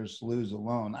wrestlers lose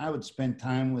alone. I would spend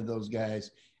time with those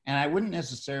guys, and I wouldn't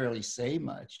necessarily say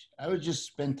much. I would just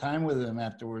spend time with them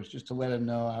afterwards just to let them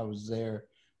know I was there,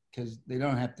 because they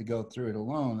don't have to go through it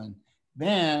alone. And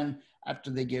then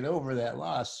after they get over that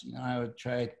loss, I would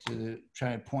try to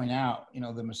point out,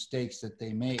 the mistakes that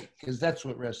they make, because that's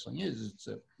what wrestling is.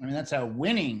 That's how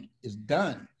winning is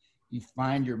done. You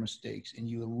find your mistakes and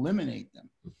you eliminate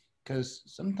them, because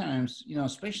sometimes,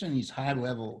 especially in these high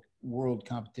level world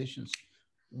competitions,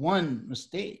 one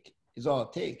mistake is all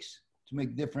it takes to make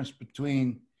the difference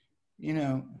between,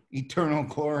 eternal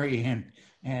glory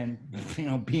and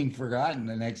being forgotten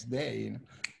the next day.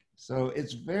 So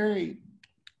it's very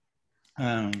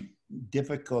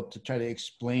difficult to try to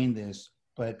explain this,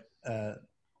 but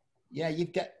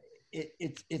you've got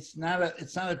it. It's not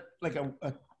a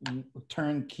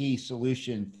turnkey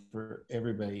solution for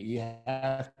everybody. You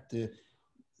have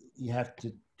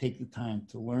to take the time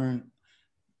to learn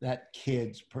that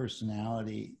kid's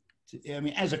personality.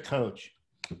 As a coach,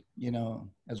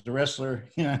 as a wrestler,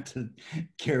 you don't have to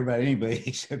care about anybody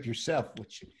except yourself,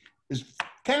 which is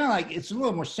kind of like, it's a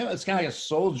little more simple. It's kind of like a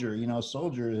soldier. A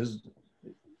soldier his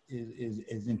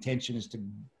intention is to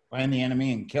find the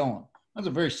enemy and kill him. That's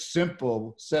a very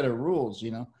simple set of rules,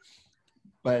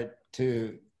 but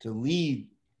to lead,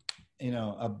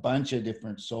 a bunch of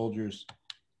different soldiers,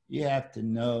 you have to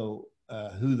know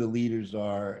who the leaders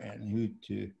are and who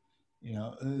to,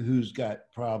 who's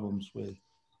got problems with,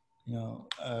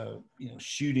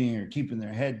 shooting or keeping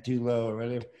their head too low or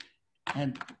whatever.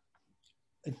 And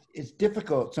it's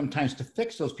difficult sometimes to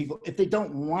fix those people if they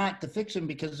don't want to fix them,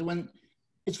 because when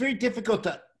it's very difficult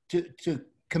to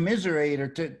commiserate or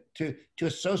to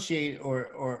associate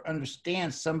or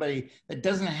understand somebody that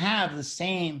doesn't have the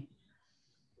same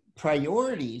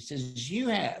priorities as you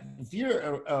have. If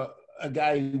you're a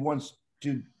guy who wants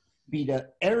to beat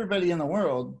up everybody in the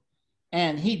world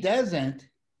and he doesn't,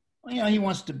 he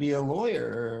wants to be a lawyer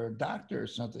or a doctor or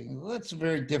something. Well, that's a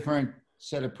very different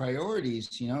set of priorities,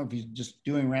 if he's just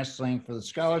doing wrestling for the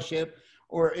scholarship,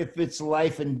 or if it's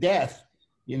life and death.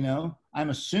 I'm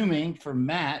assuming for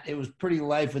Matt, it was pretty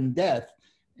life and death,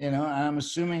 and I'm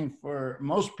assuming for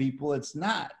most people it's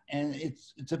not. And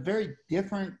it's a very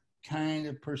different kind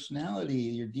of personality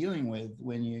you're dealing with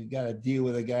when you got to deal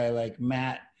with a guy like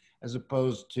Matt, as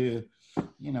opposed to,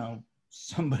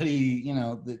 somebody,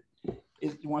 that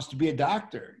wants to be a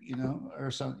doctor,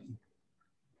 or something.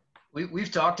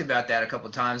 We've talked about that a couple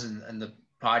of times in the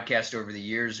podcast over the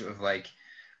years of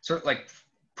sort of like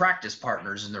practice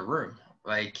partners in the room.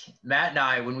 Like Matt and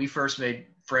I, when we first made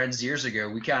friends years ago,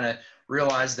 we kind of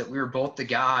realized that we were both the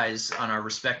guys on our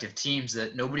respective teams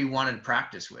that nobody wanted to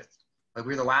practice with. Like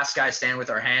we were the last guy standing with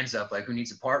our hands up, like who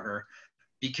needs a partner,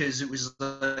 because it was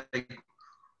like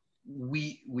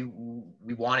we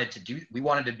wanted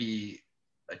to be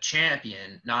a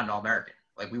champion, not an All-American.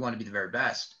 Like we wanted to be the very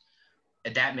best.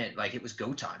 And that meant like it was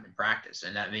go time in practice.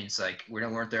 And that means like we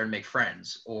weren't there to make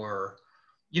friends, or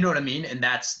you know what I mean? And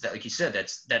that's that, like you said,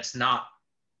 that's not,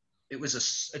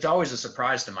 it's always a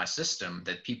surprise to my system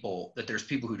that there's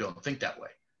people who don't think that way.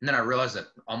 And then I realized that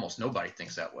almost nobody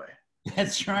thinks that way.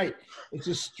 That's right. It's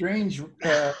a strange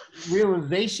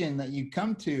realization that you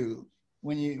come to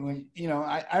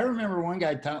I remember one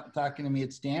guy talking to me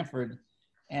at Stanford,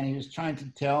 and he was trying to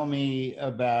tell me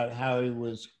about how he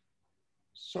was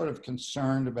sort of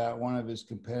concerned about one of his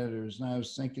competitors. And I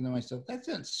was thinking to myself, that's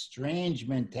a strange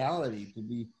mentality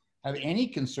to have any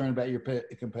concern about your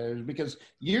competitors, because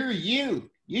you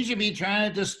should be trying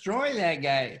to destroy that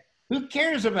guy. Who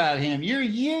cares about him? You're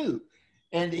you.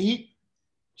 And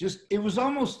it was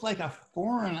almost like a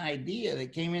foreign idea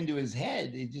that came into his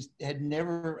head. He just had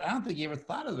I don't think he ever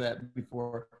thought of that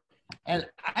before. And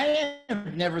I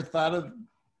have never thought of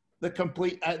the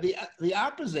complete, the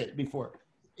opposite before.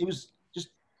 It was just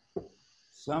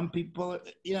some people,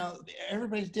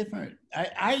 everybody's different.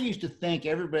 I used to think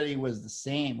everybody was the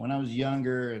same when I was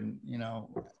younger, and,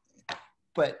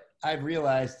 but I've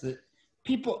realized that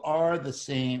people are the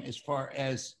same as far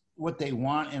as what they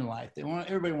want in life.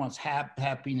 Everybody wants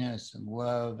happiness and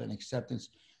love and acceptance,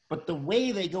 but the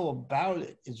way they go about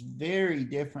it is very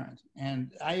different.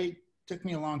 And it took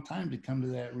me a long time to come to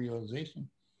that realization.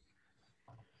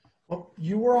 Well,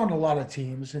 you were on a lot of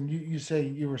teams, and you say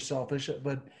you were selfish,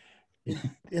 but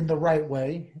in the right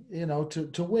way,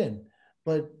 to win.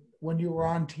 But when you were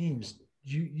on teams,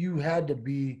 you had to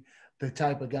be the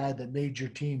type of guy that made your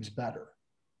teams better.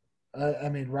 I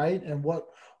mean, right? And what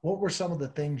were some of the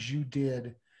things you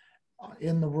did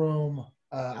in the room,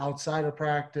 outside of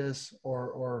practice,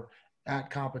 or at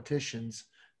competitions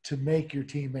to make your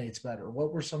teammates better?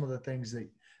 What were some of the things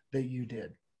that you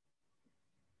did?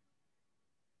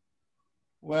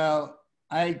 Well,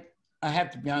 I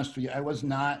have to be honest with you.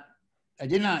 I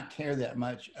did not care that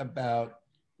much about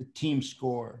the team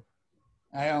score.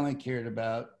 I only cared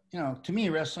about, to me,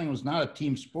 wrestling was not a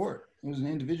team sport. It was an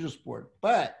individual sport.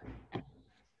 But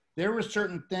there were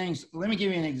certain things. Let me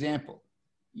give you an example.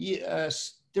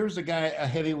 There was a guy, a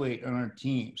heavyweight on our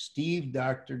team, Steve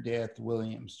Dr. Death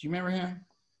Williams. Do you remember him?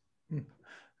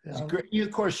 Yeah.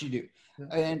 Of course you do. Yeah.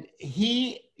 And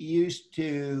he used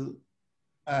to,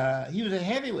 he was a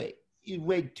heavyweight. He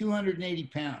weighed 280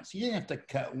 pounds. He didn't have to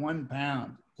cut 1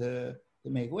 pound to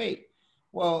make weight.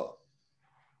 Well,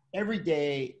 every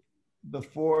day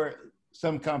before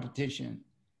some competition,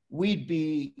 we'd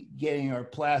be getting our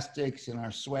plastics and our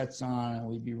sweats on, and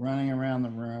we'd be running around the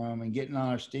room and getting on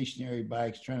our stationary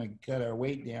bikes trying to cut our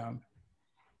weight down.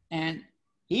 And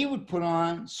he would put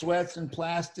on sweats and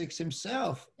plastics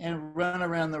himself and run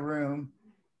around the room.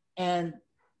 And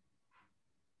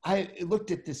I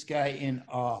looked at this guy in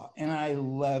awe, and I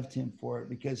loved him for it,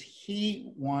 because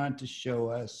he wanted to show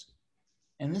us.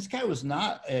 And this guy was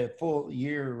not a full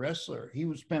year wrestler. He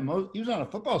was on a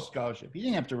football scholarship. He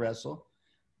didn't have to wrestle.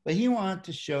 But he wanted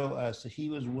to show us that he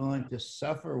was willing to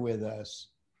suffer with us.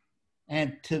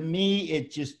 And to me, it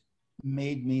just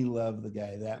made me love the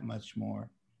guy that much more.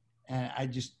 And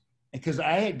because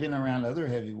I had been around other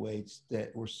heavyweights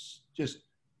that were just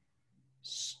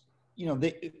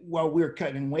while we were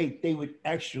cutting weight, they would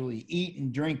actually eat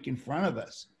and drink in front of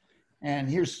us. And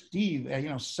here's Steve,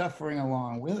 suffering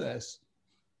along with us.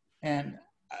 And,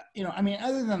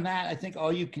 other than that, I think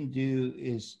all you can do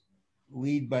is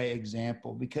lead by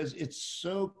example, because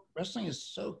wrestling is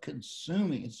so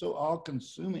consuming. It's so all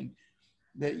consuming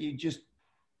that you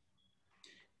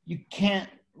can't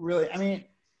really,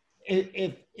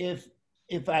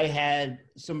 if I had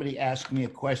somebody ask me a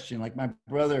question, like my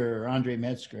brother or Andre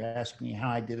Metzger asked me how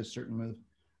I did a certain move,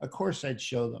 of course I'd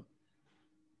show them.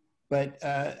 But,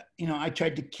 I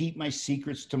tried to keep my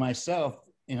secrets to myself,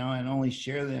 and only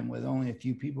share them with only a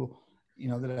few people,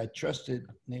 that I trusted.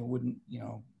 And they wouldn't,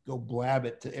 go blab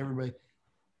it to everybody.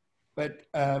 But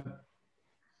I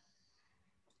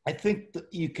think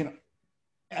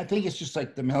I think it's just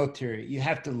like the military. You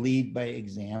have to lead by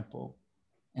example.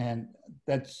 And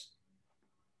I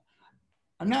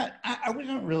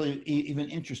wasn't really even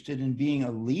interested in being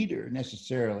a leader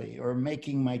necessarily, or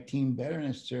making my team better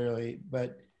necessarily,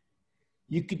 but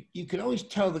you could always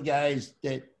tell the guys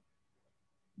that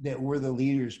were the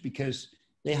leaders, because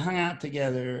they hung out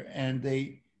together, and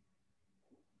they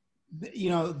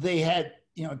had,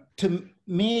 to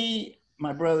me,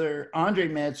 my brother, Andre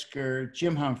Metzger,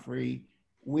 Jim Humphrey,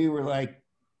 we were like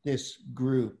this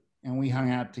group, and we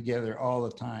hung out together all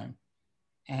the time.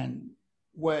 And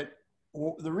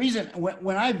the reason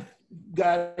when I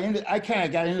kind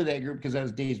of got into that group because I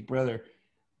was Dave's brother,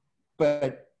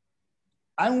 but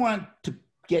I want to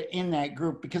get in that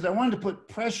group because I wanted to put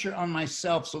pressure on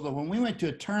myself, so that when we went to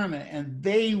a tournament and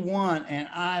they won and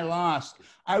I lost,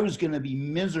 I was going to be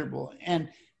miserable. And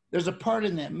there's a part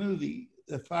in that movie,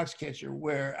 The Foxcatcher,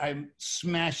 where I'm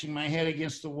smashing my head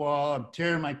against the wall, I'm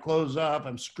tearing my clothes off,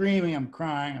 I'm screaming, I'm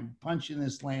crying, I'm punching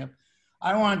this lamp.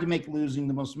 I wanted to make losing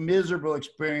the most miserable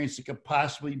experience it could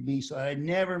possibly be, so I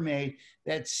never made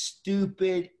that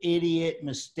stupid idiot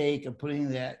mistake of putting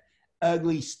that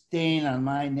ugly stain on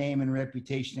my name and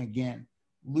reputation again.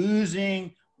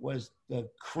 Losing was the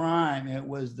crime. It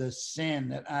was the sin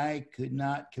that I could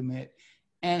not commit.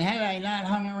 And had I not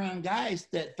hung around guys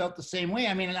that felt the same way,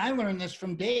 I learned this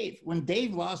from Dave. When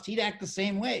Dave lost, he'd act the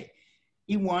same way.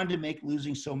 He wanted to make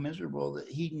losing so miserable that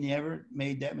he never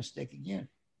made that mistake again.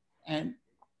 And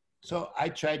so I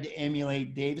tried to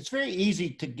emulate Dave. It's very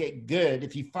easy to get good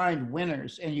if you find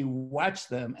winners and you watch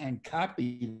them and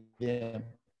copy them.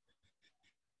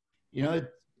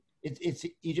 It's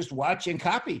you just watch and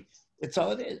copy. That's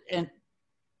all it is. And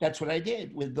that's what I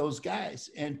did with those guys.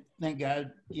 And thank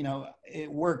God,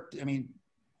 it worked.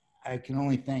 I can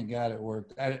only thank God it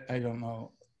worked. I don't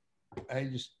know.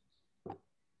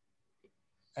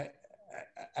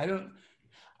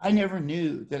 I never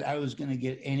knew that I was going to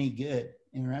get any good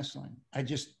in wrestling. I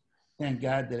just thank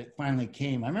God that it finally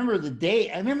came. I remember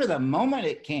the moment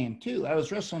it came too. I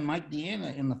was wrestling Mike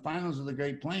Deanna in the finals of the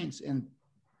Great Plains, and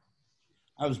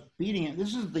I was beating him.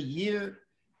 This is the year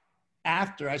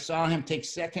after I saw him take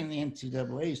second in the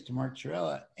NCAAs to Mark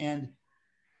Chiarella, and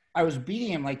I was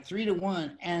beating him like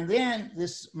 3-1. And then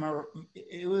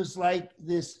it was like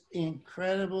this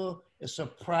incredible,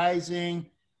 surprising,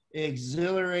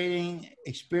 exhilarating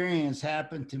experience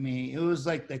happened to me. It was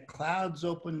like the clouds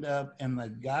opened up and the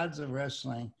gods of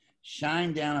wrestling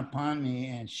shined down upon me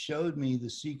and showed me the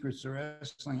secrets of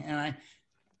wrestling. And I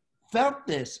felt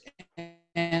this,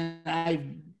 and I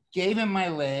gave him my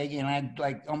leg, and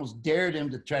I almost dared him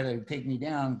to try to take me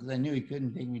down because I knew he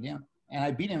couldn't take me down. And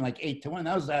I beat him like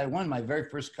 8-1. I won my very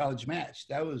first college match.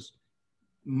 That was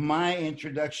my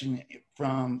introduction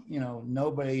from,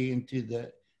 nobody into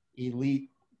the elite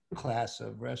class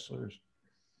of wrestlers.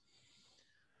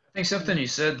 I think something you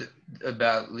said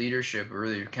about leadership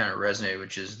really kind of resonated,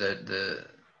 which is that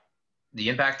the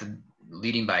impact of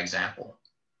leading by example.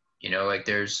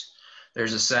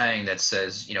 There's a saying that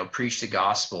says, preach the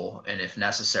gospel, and if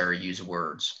necessary, use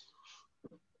words.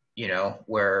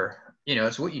 Where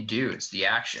it's what you do, it's the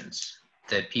actions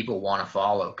that people want to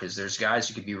follow. Because there's guys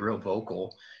who could be real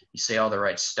vocal, you say all the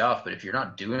right stuff, but if you're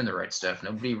not doing the right stuff,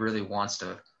 nobody really wants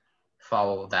to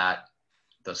follow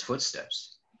those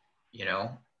footsteps,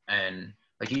 and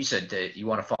like you said, that you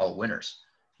want to follow winners,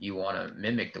 you want to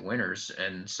mimic the winners.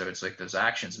 And so it's like those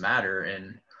actions matter.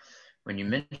 And when you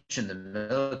mentioned the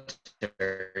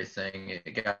military thing,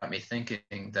 it got me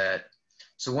thinking that,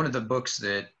 so one of the books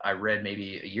that I read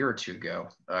maybe a year or two ago,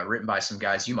 written by some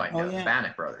guys you might know, the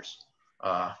Bannock brothers.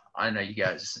 I know you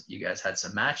guys had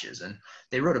some matches, and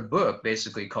they wrote a book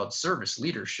basically called Service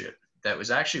Leadership that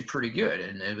was actually pretty good.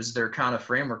 And it was their kind of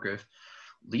framework of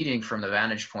leading from the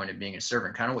vantage point of being a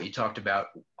servant, kind of what you talked about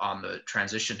on the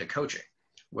transition to coaching,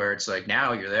 where it's like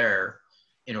now you're there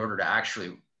in order to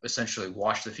actually essentially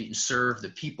wash the feet and serve the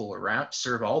people around,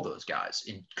 serve all those guys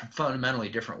in fundamentally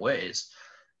different ways.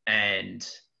 And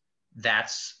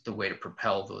that's the way to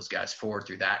propel those guys forward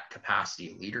through that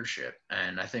capacity of leadership.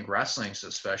 And I think wrestling is so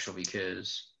special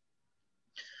because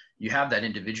you have that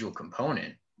individual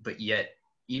component, but yet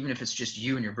even if it's just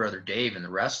you and your brother Dave in the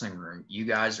wrestling room, you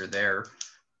guys are there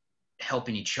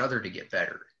helping each other to get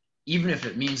better. Even if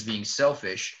it means being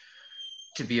selfish,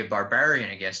 to be a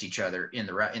barbarian against each other in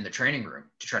the training room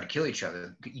to try to kill each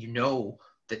other, you know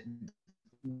that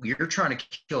we're trying to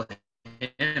kill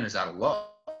him is out of love,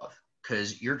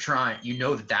 because you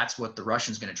know that that's what the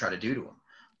Russian's going to try to do to him.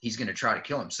 He's going to try to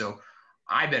kill him. So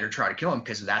I better try to kill him,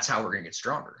 because that's how we're going to get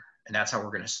stronger. And that's how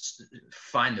we're going to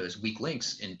find those weak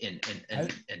links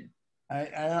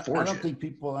I don't think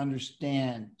people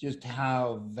understand just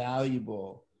how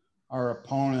valuable our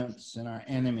opponents and our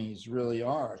enemies really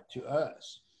are to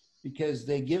us, because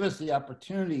they give us the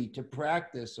opportunity to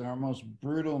practice our most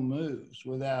brutal moves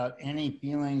without any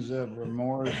feelings of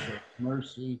remorse or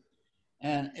mercy.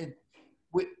 And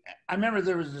I remember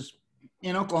there was this,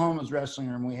 in Oklahoma's wrestling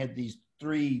room, we had these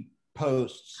 3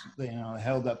 posts,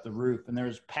 held up the roof, and there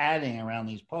was padding around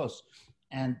these posts.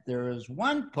 And there was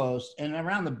one post, and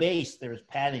around the base, there was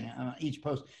padding on each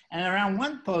post. And around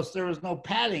one post, there was no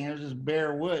padding. It was just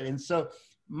bare wood. And so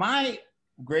my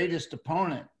greatest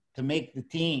opponent to make the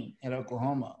team at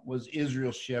Oklahoma was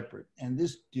Israel Shepherd. And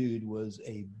this dude was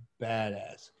a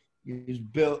badass. He was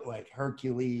built like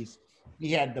Hercules.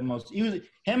 He had him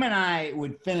and I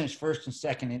would finish first and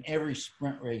second in every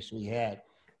sprint race we had.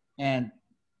 And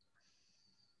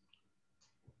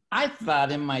I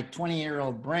thought in my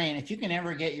 20-year-old brain, if you can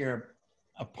ever get your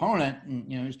opponent, and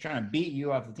who's trying to beat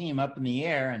you off the team, up in the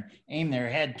air and aim their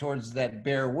head towards that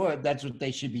bare wood, that's what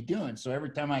they should be doing. So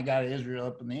every time I got Israel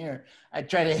up in the air, I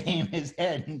try to aim his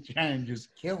head and try to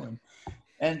just kill him.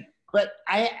 But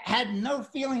I had no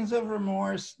feelings of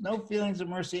remorse, no feelings of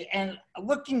mercy. And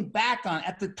looking back on,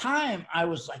 at the time, I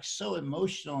was like so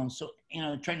emotional and so,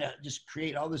 trying to just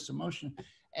create all this emotion.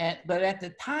 But at the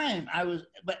time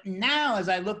but now as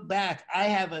I look back, I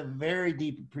have a very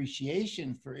deep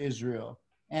appreciation for Israel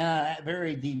and a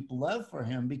very deep love for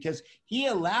him, because he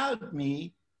allowed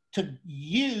me to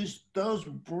use those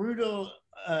brutal,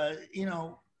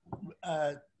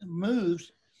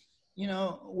 moves,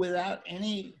 without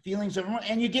any feelings of remorse.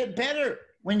 And you get better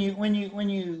when you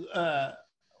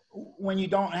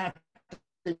don't have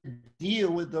to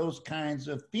deal with those kinds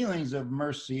of feelings of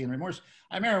mercy and remorse.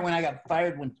 I remember when I got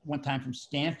fired one time from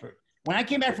Stanford. When I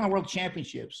came back from the World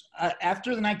Championships,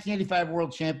 after the 1985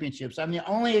 World Championships, I'm the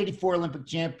only 84 Olympic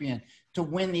champion to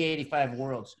win the 85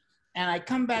 Worlds. And I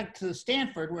come back to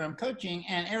Stanford where I'm coaching,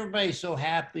 and everybody's so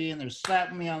happy and they're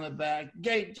slapping me on the back.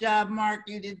 Great job, Mark.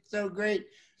 You did so great.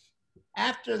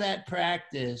 After that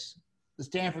practice, the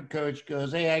Stanford coach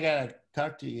goes, "Hey, I got to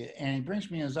talk to you." And he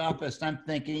brings me in his office. And I'm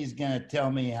thinking he's going to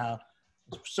tell me how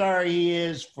sorry he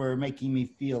is for making me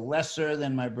feel lesser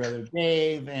than my brother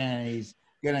Dave. And he's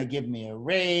going to give me a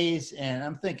raise. And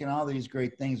I'm thinking all these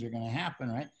great things are going to happen,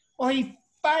 right? Well, he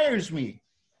fires me.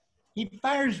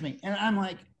 And I'm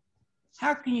like,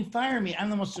 how can you fire me?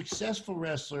 I'm the most successful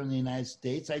wrestler in the United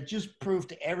States. I just proved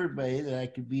to everybody that I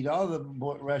could beat all the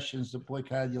Russians that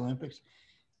boycotted the Olympics.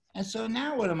 And so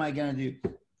now what am I going to do?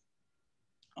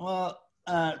 Well,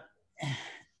 I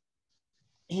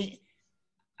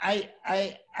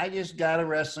just got a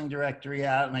wrestling directory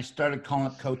out, and I started calling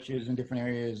up coaches in different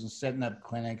areas and setting up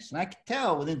clinics. And I could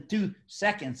tell within 2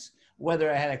 seconds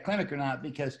whether I had a clinic or not,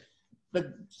 because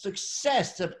the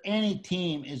success of any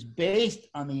team is based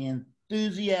on the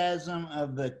enthusiasm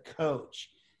of the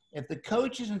coach. If the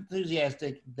coach is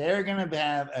enthusiastic, they're going to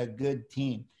have a good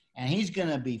team. And he's going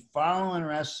to be following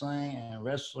wrestling and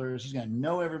wrestlers. He's going to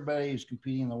know everybody who's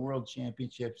competing in the world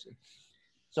championships.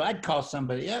 So I'd call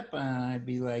somebody up and I'd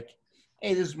be like,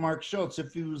 "Hey, this is Mark Schultz."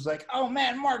 If he was like, "Oh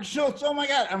man, Mark Schultz, oh my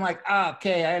God." I'm like,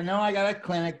 "Okay, I know I got a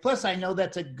clinic. Plus I know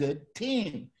that's a good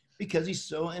team," because he's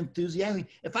so enthusiastic.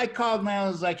 If I called and I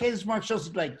was like, "Hey, this is Mark Schultz,"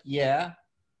 he'd be like, "Yeah."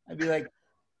 I'd be like,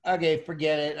 "Okay,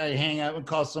 forget it." I'd hang up and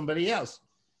call somebody else.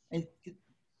 And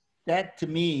that to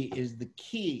me is the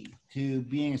key to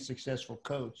being a successful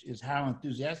coach, is how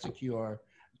enthusiastic you are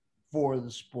for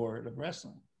the sport of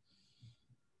wrestling.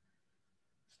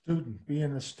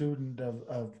 Being a student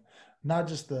of not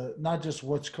just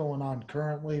what's going on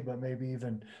currently, but maybe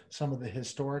even some of the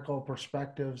historical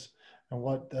perspectives and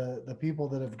what the people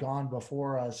that have gone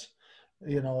before us,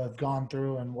 have gone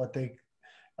through, and what they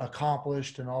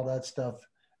accomplished and all that stuff.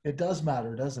 It does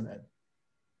matter, doesn't it?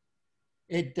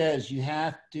 It does. You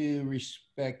have to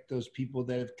respect those people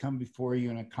that have come before you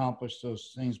and accomplished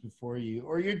those things before you,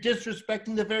 or you're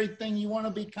disrespecting the very thing you want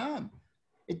to become.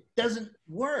 It doesn't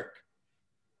work.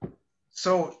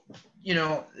 So,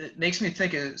 it makes me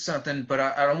think of something, but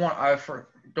I don't want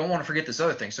to forget this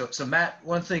other thing. So Matt,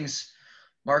 one of the things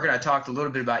Mark and I talked a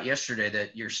little bit about yesterday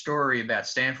that your story about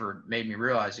Stanford made me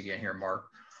realize again here, Mark,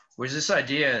 was this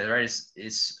idea, right?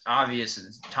 It's obvious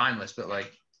and timeless, but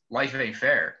like life ain't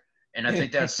fair. And I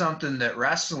think that's something that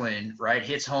wrestling, right,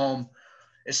 hits home,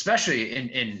 especially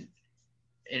in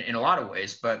a lot of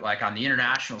ways, but like on the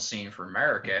international scene for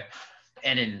America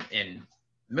and in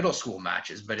middle school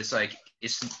matches. But it's like,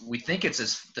 we think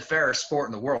it's the fairest sport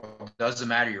in the world. It doesn't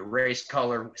matter your race,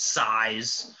 color,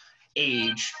 size,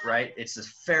 age, right? It's the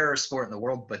fairest sport in the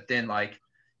world. But then, like,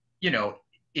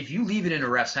 if you leave it in a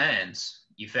ref's hands,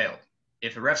 you failed.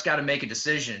 If the ref's got to make a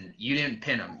decision, you didn't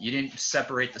pin them. You didn't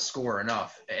separate the score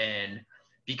enough. And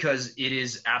because it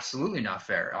is absolutely not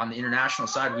fair. On the international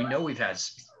side, we know we've had,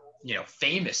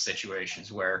 famous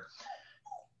situations where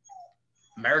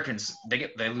Americans,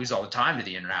 they lose all the time to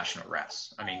the international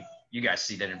refs. I mean, you guys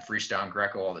see that in freestyle and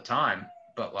Greco all the time,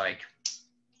 but like,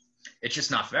 it's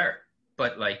just not fair.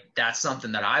 But like, that's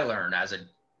something that I learned as a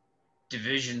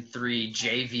Division III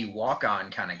JV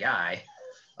walk-on kind of guy,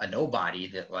 a nobody,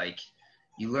 that like,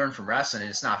 you learn from wrestling and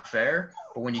it's not fair.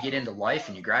 But when you get into life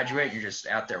and you graduate and you're just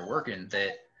out there working,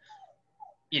 that,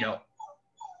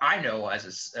 I know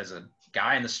as a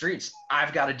guy in the streets,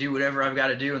 I've got to do whatever I've got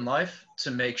to do in life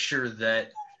to make sure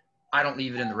that I don't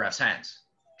leave it in the ref's hands,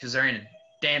 because there ain't a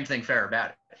damn thing fair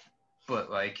about it.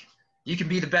 But like, you can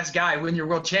be the best guy, win your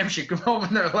world championship, come home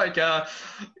and they're like,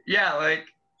 yeah, like,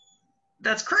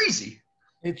 that's crazy.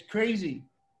 It's crazy.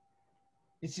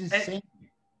 It's insane.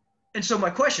 And so my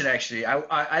question, actually,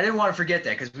 I didn't want to forget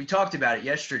that because we talked about it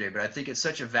yesterday, but I think it's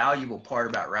such a valuable part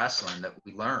about wrestling that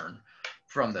we learn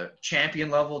from the champion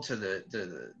level to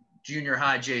the junior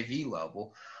high JV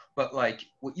level. But like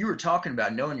what you were talking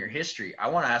about, knowing your history, I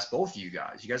want to ask both of you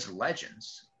guys. You guys are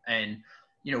legends. And,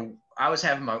 I was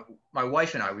having my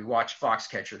wife and I, we watched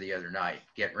Foxcatcher the other night,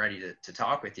 getting ready to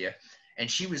talk with you. And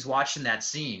she was watching that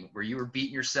scene where you were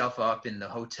beating yourself up in the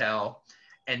hotel.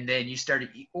 And then you started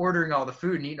ordering all the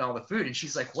food and eating all the food. And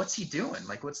she's like, what's he doing?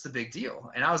 Like, what's the big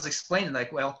deal? And I was explaining,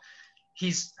 like, well,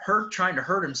 he's trying to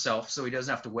hurt himself so he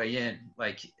doesn't have to weigh in.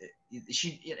 Like, and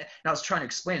I was trying to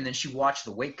explain. And then she watched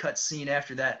the weight cut scene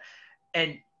after that.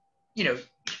 And,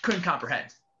 couldn't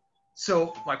comprehend.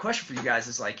 So my question for you guys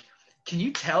is like, can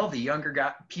you tell the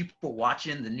younger people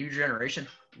watching, the new generation,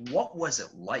 what was it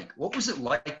like? What was it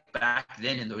like back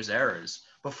then in those eras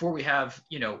before we have,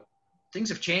 things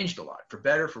have changed a lot for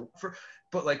better,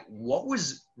 but like, what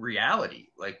was reality?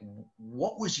 Like,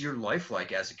 what was your life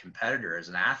like as a competitor, as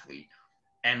an athlete?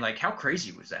 And like, how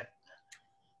crazy was that?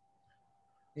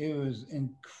 It was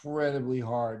incredibly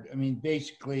hard. I mean,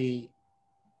 basically,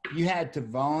 you had to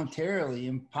voluntarily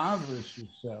impoverish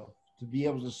yourself to be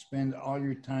able to spend all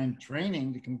your time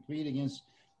training to compete against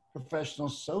professional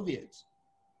Soviets.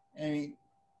 I mean,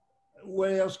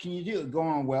 what else can you do? Go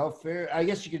on welfare? I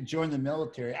guess you could join the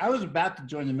military. I was about to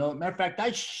join the military. Matter of fact,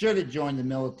 I should have joined the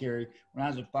military when I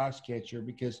was a Foxcatcher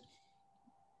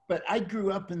but I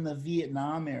grew up in the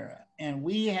Vietnam era, and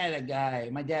we had a guy,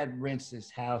 my dad rents this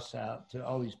house out to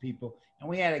all these people, and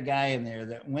we had a guy in there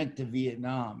that went to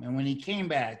Vietnam. And when he came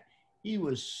back, he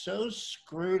was so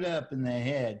screwed up in the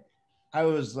head. I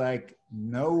was like,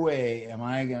 no way am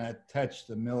I going to touch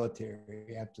the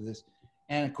military after this.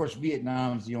 And of course,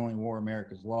 Vietnam is the only war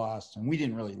America's lost, and we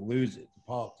didn't really lose it. The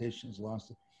politicians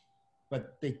lost it.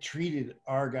 But they treated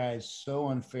our guys so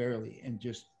unfairly, and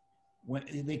just when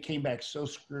they came back so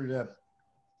screwed up.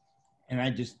 And I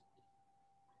just,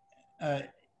 when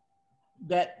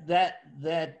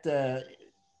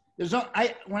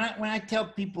I tell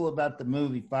people about the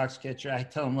movie Foxcatcher, I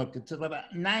tell them, look, it's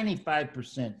about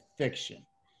 95% fiction.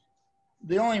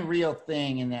 The only real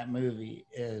thing in that movie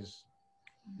is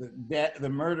the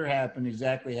murder happened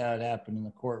exactly how it happened in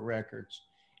the court records.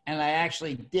 And I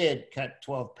actually did cut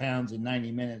 12 pounds in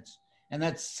 90 minutes. And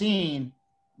that scene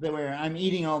where I'm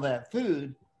eating all that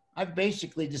food, I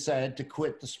basically decided to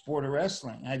quit the sport of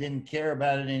wrestling. I didn't care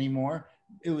about it anymore.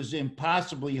 It was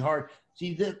impossibly hard.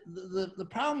 See, the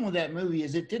problem with that movie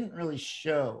is it didn't really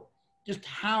show just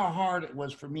how hard it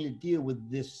was for me to deal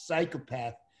with this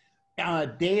psychopath on a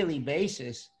daily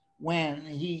basis when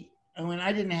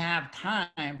I didn't have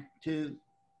time to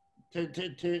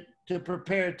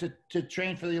prepare to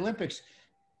train for the Olympics.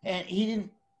 And he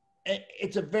didn't.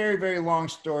 It's a very, very long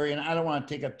story, and I don't want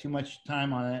to take up too much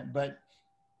time on it, but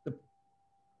the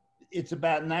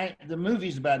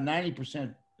movie's about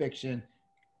 90% fiction.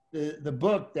 the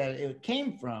book that it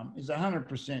came from is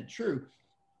 100% true.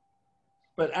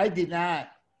 But I did not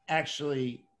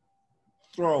actually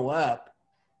throw up.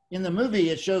 In the movie,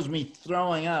 it shows me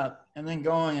throwing up and then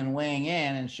going and weighing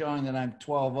in and showing that I'm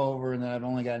 12 over and that I've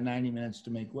only got 90 minutes to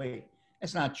make weight.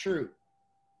 That's not true.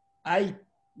 I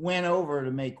went over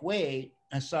to make weight.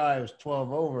 I saw I was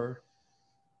 12 over.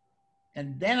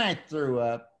 And then I threw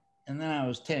up. And then I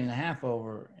was 10 and a half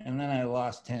over. And then I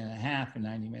lost 10 and a half in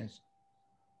 90 minutes.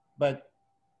 But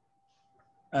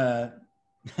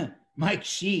Mike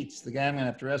Sheets, the guy I'm going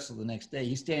to have to wrestle the next day,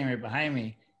 he's standing right behind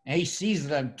me. And he sees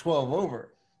that I'm 12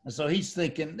 over. And so he's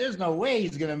thinking, there's no way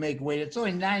he's going to make weight. It's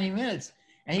only 90 minutes.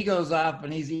 And he goes off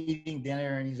and he's eating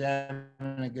dinner and he's having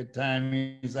a good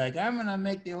time. He's like, I'm going to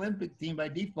make the Olympic team by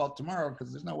default tomorrow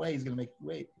because there's no way he's going to make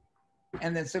weight.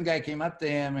 And then some guy came up to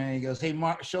him and he goes, hey,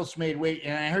 Mark Schultz made weight.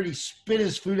 And I heard he spit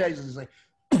his food out. He's like,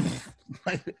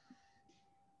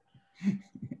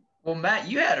 Well, Matt,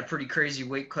 you had a pretty crazy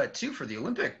weight cut too for the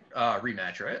Olympic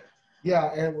rematch, right?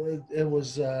 Yeah, it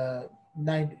was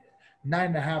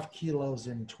 9.5 kilos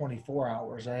in 24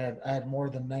 hours. I had more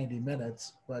than 90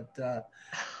 minutes, but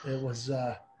it was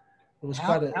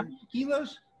quite a. How many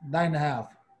kilos? 9.5.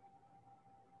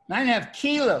 9.5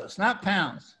 kilos, not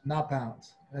pounds. Not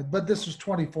pounds. But this was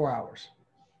 24 hours.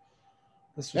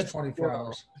 This was That's 24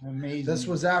 hours. Amazing. This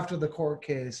was after the court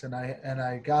case, and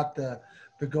I got the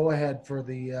go ahead for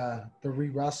the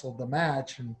re-wrestled the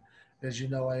match, and as you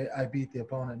know, I beat the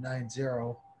opponent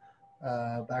 9-0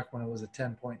 back when it was a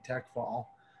 10-point tech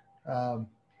fall.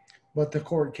 But the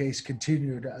court case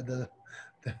continued. The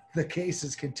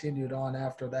cases continued on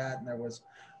after that, and there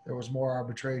was more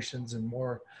arbitrations and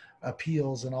more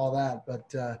appeals and all that.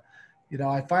 But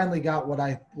I finally got what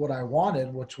I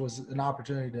wanted, which was an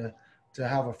opportunity to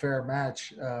have a fair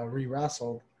match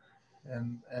re-wrestled,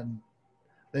 and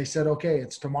they said, okay,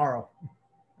 it's tomorrow.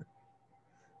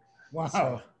 Wow.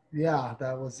 So, yeah,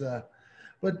 that was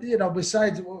but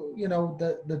besides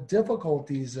the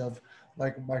difficulties of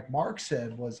like Mark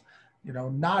said was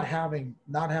not having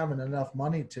enough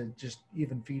money to just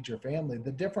even feed your family.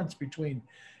 The difference between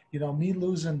me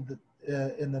losing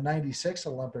in the 96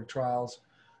 Olympic trials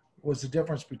was the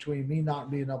difference between me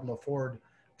not being able to afford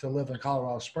to live in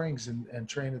Colorado Springs and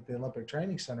train at the Olympic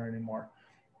Training Center anymore.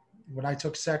 When I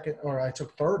took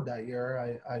third that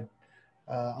year, I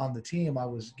on the team, I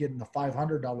was getting the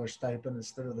 $500 stipend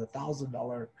instead of the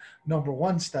 $1,000 number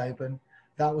one stipend.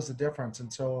 That was the difference.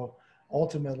 And so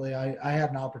ultimately I had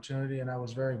an opportunity, and I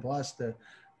was very blessed to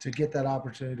get that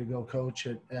opportunity to go coach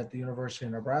at the University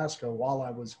of Nebraska while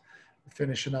I was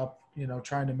finishing up,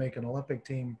 trying to make an Olympic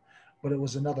team, but it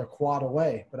was another quad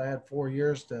away. But I had 4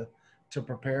 years to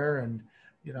prepare, and,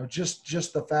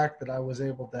 just the fact that I was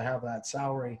able to have that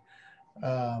salary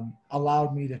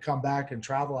allowed me to come back and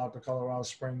travel out to Colorado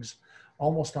Springs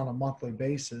almost on a monthly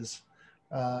basis,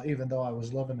 even though I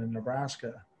was living in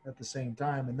Nebraska at the same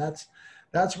time. And that's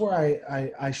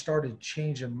where I started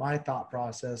changing my thought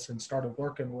process and started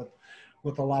working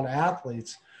with a lot of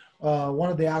athletes. One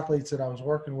of the athletes that I was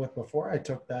working with before I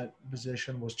took that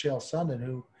position was Chael Sonnen,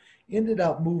 who ended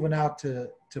up moving out to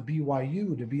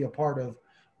BYU to be a part of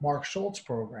Mark Schultz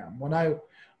program. When I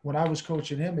was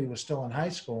coaching him, he was still in high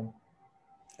school.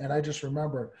 And I just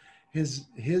remember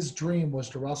his dream was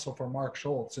to wrestle for Mark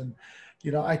Schultz. And,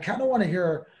 I kind of want to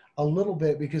hear a little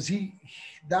bit, because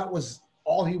that was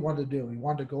all he wanted to do. He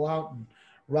wanted to go out and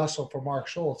wrestle for Mark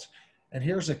Schultz. And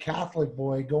here's a Catholic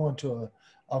boy going to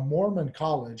a Mormon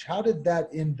college. How did that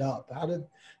end up?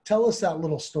 Tell us that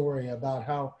little story about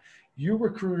how you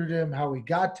recruited him, how he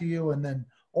got to you, and then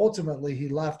ultimately he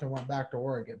left and went back to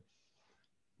Oregon.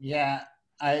 Yeah,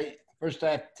 First,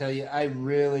 I have to tell you, I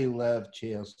really love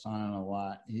Chael Sonnen a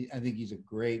lot. I think he's a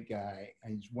great guy.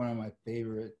 He's one of my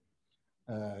favorite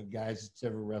guys that's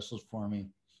ever wrestled for me.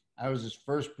 I was his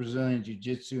first Brazilian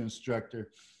Jiu-Jitsu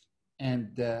instructor,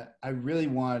 and I really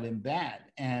wanted him bad.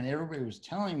 And everybody was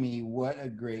telling me what a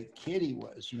great kid he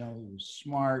was. He was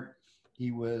smart.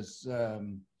 He was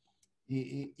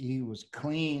he was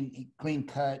clean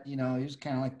cut. He was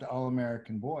kind of like the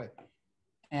all-American boy.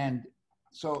 And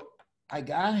so I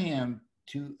got him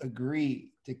to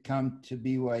agree to come to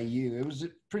BYU. It was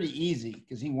pretty easy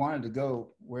because he wanted to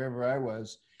go wherever I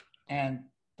was. And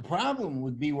the problem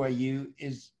with BYU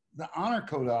is the honor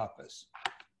code office.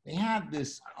 They have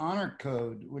this honor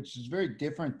code, which is very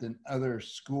different than other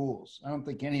schools. I don't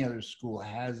think any other school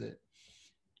has it.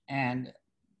 And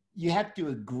you have to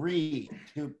agree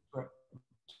to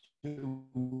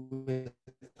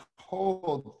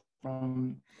withhold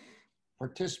from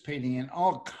participating in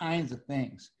all kinds of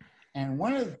things. And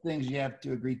one of the things you have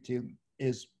to agree to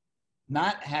is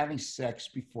not having sex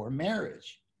before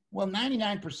marriage. Well,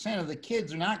 99% of the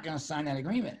kids are not going to sign that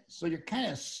agreement. So you're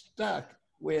kind of stuck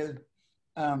with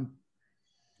an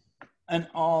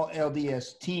all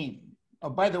LDS team. Oh,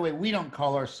 by the way, we don't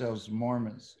call ourselves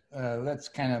Mormons. That's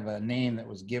kind of a name that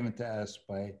was given to us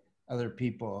by other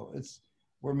people.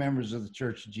 We're members of the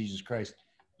Church of Jesus Christ.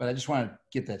 But I just want to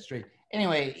get that straight.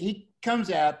 Anyway, he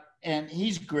comes out and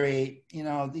he's great. You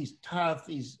know, he's tough.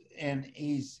 He's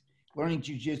learning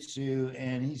jujitsu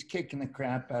and he's kicking the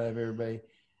crap out of everybody.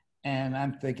 And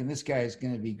I'm thinking this guy is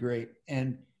going to be great.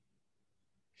 And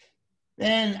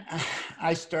then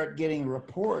I start getting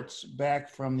reports back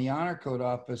from the Honor Code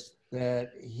office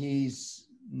that he's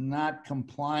not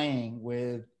complying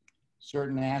with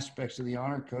certain aspects of the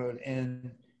Honor Code.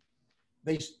 And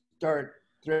they start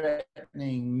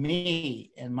threatening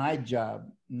me and my job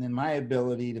and then my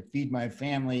ability to feed my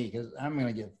family, because I'm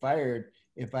going to get fired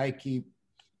if I keep,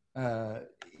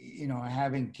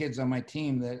 having kids on my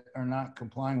team that are not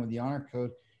complying with the Honor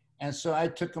Code. And so I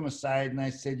took him aside and I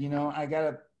said,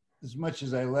 as much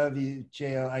as I love you,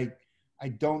 Chael, I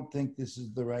don't think this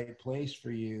is the right place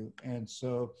for you. And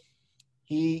so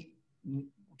he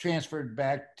transferred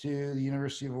back to the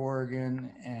University of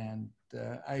Oregon. And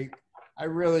I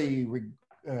really,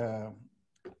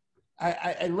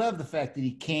 I love the fact that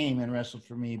he came and wrestled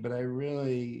for me, but I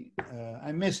really,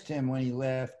 I missed him when he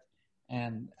left.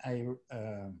 And I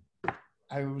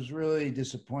was really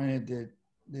disappointed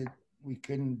that we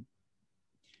couldn't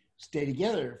stay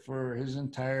together for his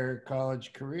entire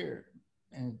college career,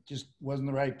 and it just wasn't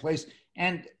the right place.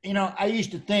 And, I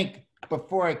used to think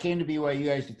before I came to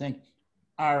BYU, I used to think,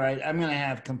 all right, I'm going to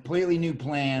have completely new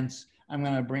plans. I'm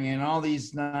going to bring in all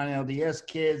these non-LDS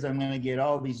kids. I'm going to get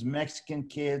all these Mexican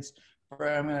kids.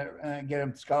 I'm going to get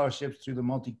them scholarships through the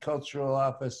multicultural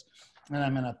office. And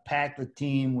I'm going to pack the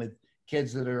team with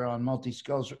kids that are on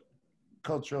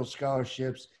multicultural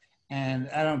scholarships. And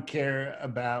I don't care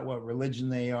about what religion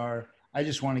they are. I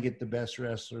just want to get the best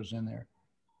wrestlers in there.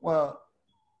 Well,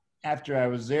 after I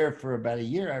was there for about a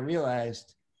year, I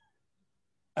realized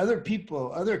other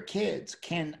people, other kids,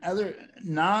 other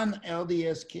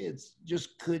non-LDS kids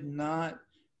just could not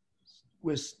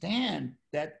withstand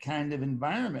that kind of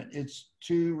environment. It's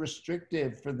too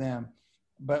restrictive for them.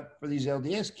 But for these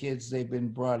LDS kids, they've been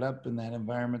brought up in that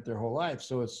environment their whole life,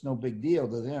 so it's no big deal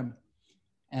to them.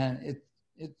 And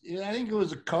I think it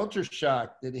was a culture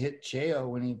shock that hit Chael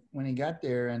when he got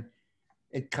there, and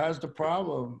it caused a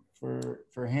problem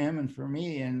for him and for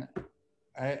me. And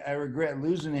I regret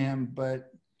losing him,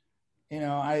 but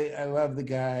I love the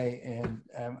guy, and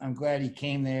I'm glad he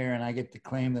came there, and I get to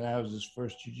claim that I was his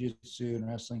first jiu-jitsu and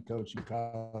wrestling coach in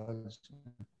college.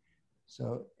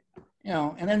 So,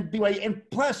 and then BYU, and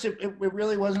plus it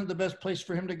really wasn't the best place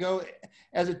for him to go,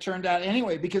 as it turned out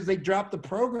anyway, because they dropped the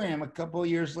program a couple of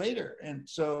years later. And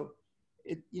so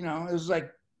it was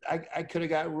like, I could have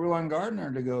got Rulon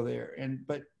Gardner to go there.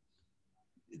 But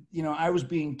I was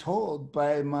being told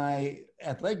by my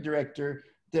athletic director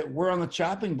that we're on the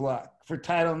chopping block for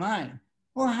Title IX.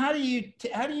 Well, how do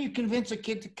you convince a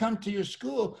kid to come to your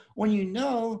school when you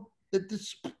know that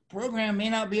this program may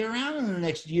not be around in the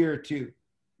next year or two?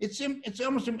 It's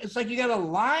like you got to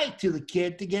lie to the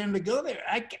kid to get him to go there.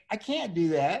 I can't do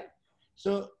that.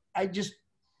 So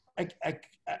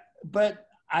but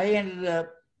I ended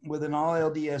up with an all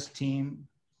LDS team,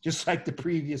 just like the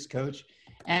previous coach.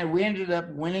 And we ended up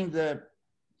winning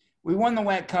we won the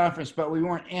WAC conference, but we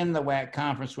weren't in the WAC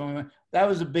conference when we went. That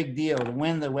was a big deal to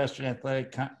win the Western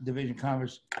Athletic Division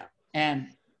Conference. And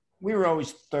we were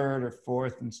always third or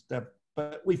fourth and stuff,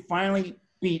 but we finally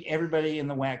beat everybody in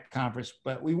the WAC conference,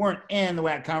 but we weren't in the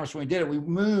WAC conference when we did it. We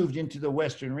moved into the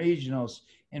Western Regionals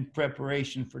in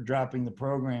preparation for dropping the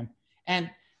program. And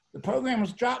the program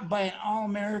was dropped by an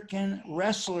All-American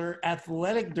wrestler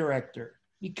athletic director.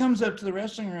 He comes up to the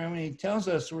wrestling room and he tells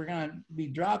us we're going to be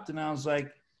dropped. And I was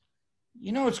like,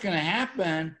 what's going to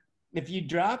happen if you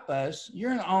drop us?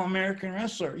 You're an All-American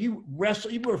wrestler. You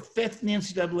were fifth in the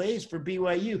NCAAs for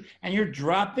BYU, and you're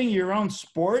dropping your own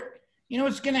sport. You know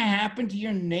what's going to happen to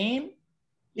your name?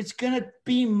 It's going to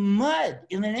be mud.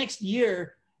 In the next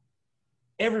year,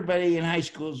 everybody in high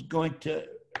school is going to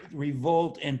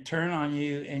revolt and turn on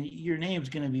you, and your name's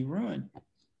going to be ruined.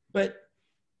 But,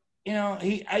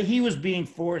 he was being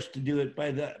forced to do it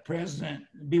by the president,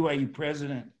 BYU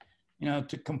president,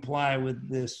 to comply with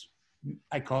this,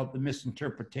 I call it the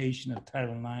misinterpretation of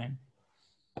Title IX.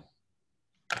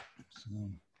 So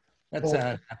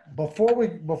that's before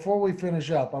we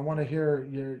finish up, I want to hear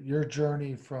your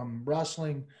journey from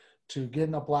wrestling to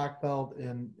getting a black belt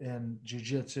in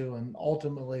jiu-jitsu, and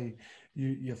ultimately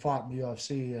you fought in the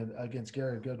UFC against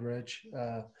Gary Goodrich.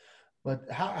 But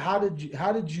how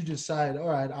did you decide? All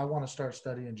right, I want to start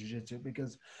studying jiu-jitsu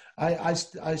because I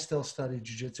still study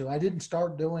jiu-jitsu. I didn't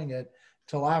start doing it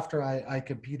till after I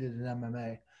competed in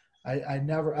MMA. I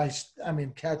never I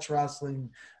mean catch wrestling,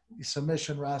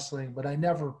 submission wrestling, but I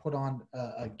never put on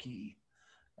a gi.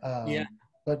 Yeah.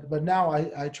 But now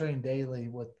I train daily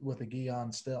with a gi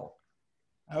on still.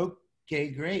 Okay,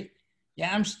 great.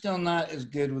 Yeah, I'm still not as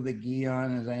good with a gi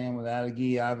on as I am without a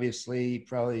gi. Obviously,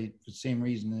 probably for the same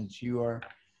reason that you are.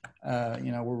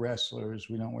 We're wrestlers.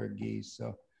 We don't wear gis.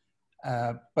 So,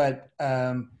 but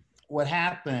what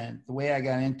happened, the way I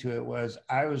got into it was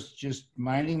I was just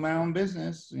minding my own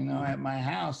business, at my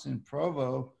house in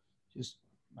Provo, just,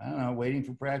 I don't know, waiting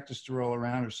for practice to roll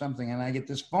around or something. And I get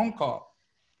this phone call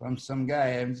from some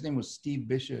guy. His name was Steve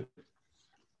Bishop.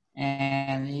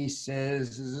 And he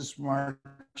says, "Is this Mark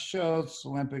Schultz,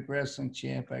 Olympic wrestling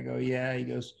champ?" I go, "Yeah." He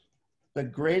goes, "The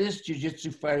greatest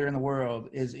jiu-jitsu fighter in the world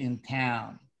is in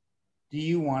town. Do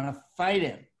you want to fight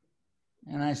him?"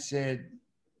 And I said,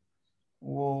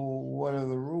 "Well, what are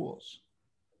the rules?"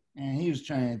 And he was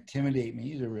trying to intimidate me.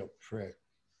 He's a real prick.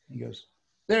 He goes,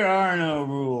 "There are no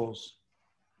rules."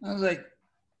 I was like,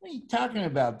 "What are you talking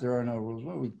about? There are no rules.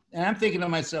 What are we?" And I'm thinking to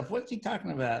myself, what's he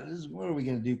talking about? What are we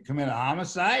going to do? Commit a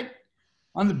homicide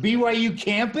on the BYU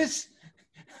campus?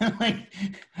 I'm like,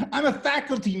 I'm a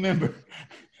faculty member.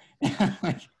 I'm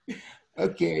like,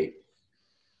 okay.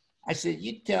 I said,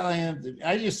 "You tell him."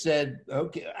 I just said,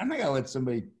 "Okay, I'm not going to let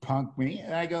somebody punk me."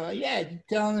 And I go, "Yeah, you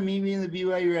tell him to meet me in the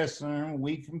BYU wrestling room a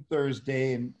week from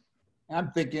Thursday." And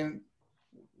I'm thinking,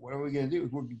 what are we going to do?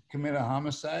 We're going to commit a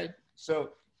homicide?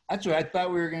 So that's what I thought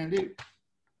we were going to do.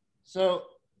 So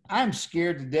I'm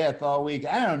scared to death all week.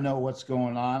 I don't know what's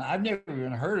going on. I've never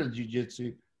even heard of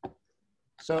jiu-jitsu.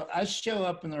 So I show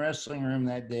up in the wrestling room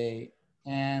that day,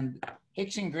 and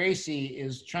Hickson Gracie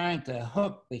is trying to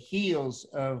hook the heels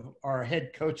of our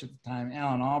head coach at the time,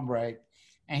 Alan Albright,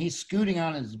 and he's scooting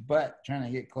on his butt, trying to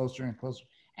get closer and closer.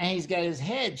 And he's got his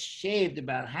head shaved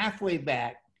about halfway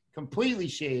back, completely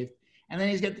shaved. And then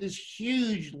he's got this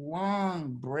huge,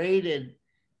 long, braided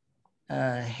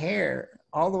hair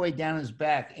all the way down his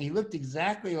back. And he looked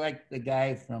exactly like the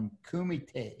guy from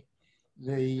Kumite,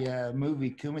 the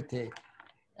movie Kumite.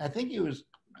 I think he was,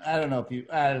 I don't know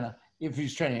if he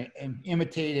was trying to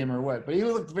imitate him or what, but he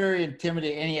looked very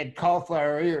intimidating, and he had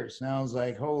cauliflower ears. And I was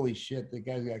like, holy shit, the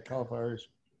guy's got cauliflower ears.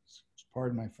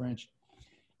 Pardon my French.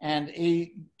 And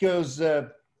he goes, he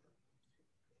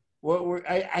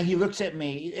looks at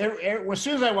me. As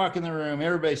soon as I walk in the room,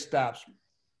 everybody stops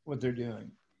what they're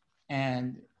doing.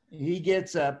 And he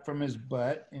gets up from his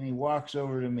butt and he walks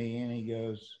over to me and he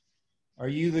goes, "Are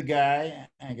you the guy?"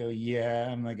 I go, "Yeah,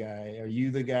 I'm the guy." "Are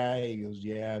you the guy?" He goes,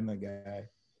 "Yeah, I'm the guy."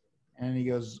 And he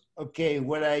goes, "Okay,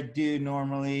 what I do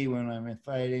normally when I'm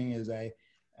fighting is I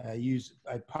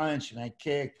punch and I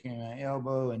kick and I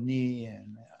elbow and knee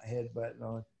and I headbutt and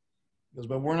all that." He goes,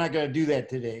 "But we're not going to do that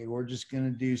today. We're just going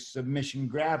to do submission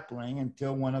grappling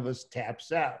until one of us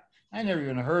taps out." I never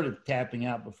even heard of tapping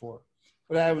out before,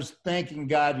 but I was thanking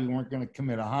God we weren't going to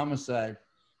commit a homicide.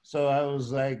 So I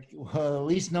was like, well, at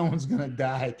least no one's going to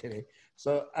die today.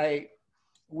 So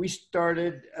we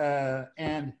started,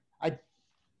 and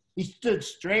he stood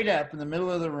straight up in the middle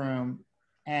of the room,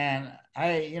 and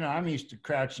I'm used to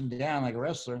crouching down like a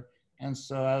wrestler. And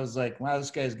so I was like, wow,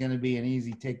 this guy's going to be an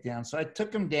easy takedown. So I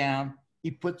took him down.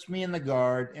 He puts me in the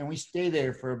guard, and we stay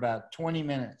there for about 20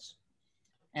 minutes.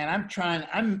 And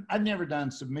I've never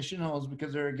done submission holds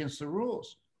because they're against the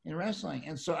rules in wrestling.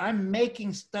 And so I'm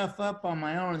making stuff up on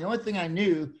my own. And the only thing I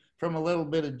knew from a little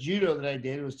bit of judo that I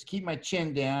did was to keep my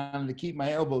chin down and to keep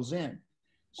my elbows in.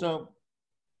 So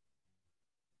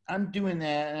I'm doing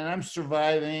that and I'm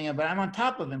surviving, but I'm on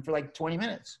top of him for like 20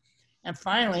 minutes. And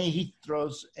finally he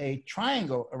throws a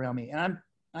triangle around me. And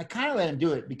I kind of let him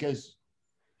do it because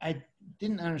I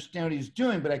didn't understand what he was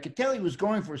doing, but I could tell he was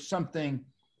going for something,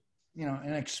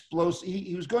 an explosive.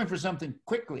 He was going for something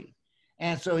quickly.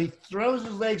 And so he throws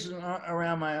his legs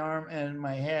around my arm and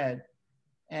my head.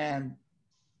 And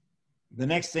the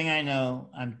next thing I know,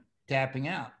 I'm tapping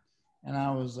out. And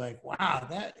I was like, wow,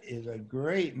 that is a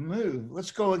great move. Let's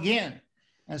go again.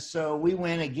 And so we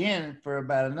went again for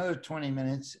about another 20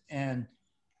 minutes. And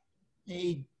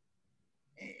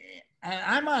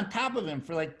I'm on top of him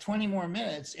for like 20 more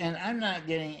minutes. And I'm not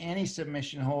getting any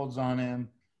submission holds on him.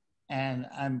 And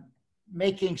I'm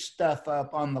making stuff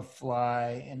up on the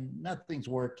fly and nothing's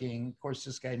working. Of course,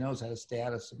 this guy knows how to stay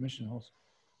out of submission holds.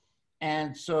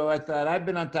 And so I thought, I've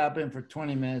been on top of him for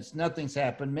 20 minutes. Nothing's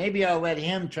happened. Maybe I'll let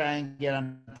him try and get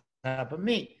on top of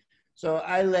me. So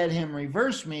I let him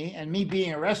reverse me. And me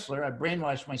being a wrestler, I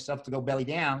brainwashed myself to go belly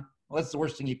down. Well, that's the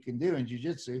worst thing you can do in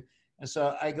jiu-jitsu. And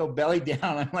so I go belly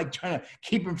down. I'm like trying to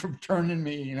keep him from turning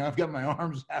me. You know, I've got my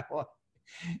arms out.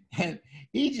 And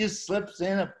he just slips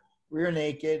in up rear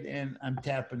naked, and I'm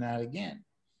tapping out again.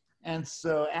 And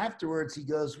so afterwards he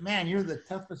goes, man, you're the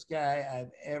toughest guy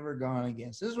I've ever gone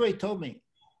against. This is what he told me.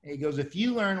 He goes, if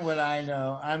you learn what I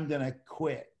know, I'm going to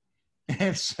quit.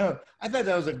 And so I thought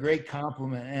that was a great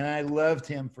compliment. And I loved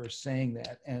him for saying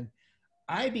that. And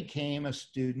I became a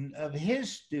student of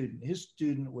his student. His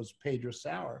student was Pedro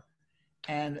Sauer.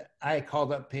 And I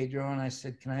called up Pedro and I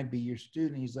said, can I be your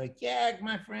student? He's like, yeah,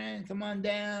 my friend, come on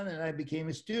down. And I became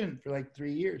a student for like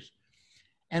 3 years.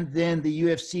 And then the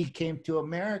UFC came to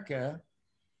America,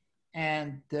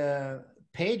 and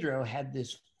Pedro had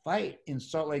this fight in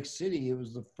Salt Lake City. It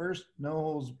was the first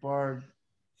no-holds-barred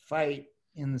fight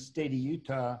in the state of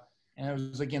Utah, and it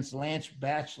was against Lance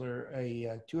Batchelor,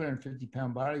 a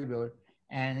 250-pound bodybuilder,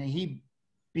 and he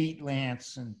beat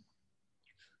Lance, and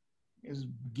his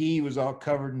gi was all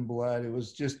covered in blood. It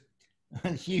was just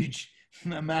a huge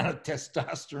amount of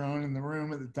testosterone in the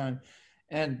room at the time.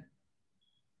 And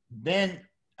then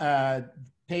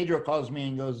Pedro calls me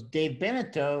and goes, Dave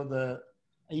Beneteau,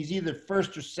 he's either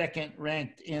first or second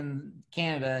ranked in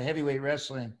Canada heavyweight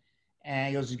wrestling. And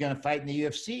he goes, he's going to fight in the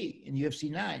UFC, in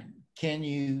UFC 9. Can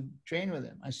you train with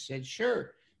him? I said,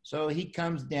 sure. So he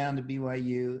comes down to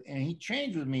BYU and he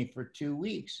trains with me for 2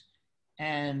 weeks.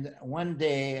 And one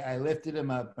day I lifted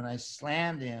him up and I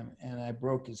slammed him and I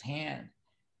broke his hand.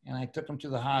 And I took him to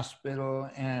the hospital,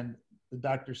 and the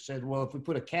doctor said, well, if we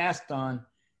put a cast on,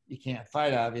 you can't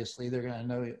fight, obviously. They're going to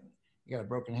know you got a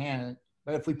broken hand.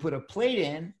 But if we put a plate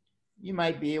in, you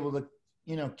might be able to,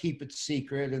 you know, keep it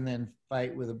secret and then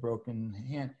fight with a broken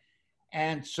hand.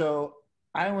 And so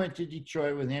I went to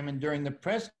Detroit with him. And during the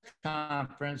press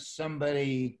conference,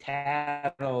 somebody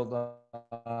tattled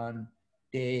on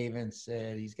Dave and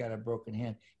said he's got a broken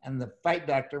hand. And the fight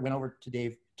doctor went over to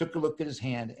Dave, took a look at his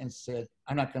hand and said,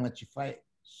 I'm not going to let you fight.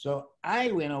 So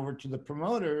I went over to the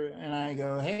promoter and I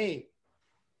go, hey,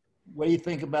 what do you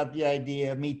think about the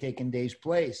idea of me taking Dave's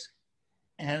place?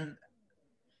 And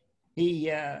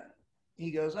he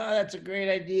goes, oh, that's a great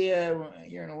idea.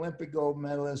 You're an Olympic gold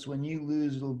medalist. When you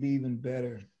lose, it'll be even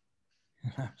better.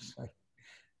 I was like,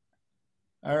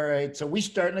 all right. So we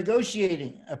start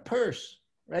negotiating a purse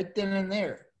right then and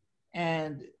there.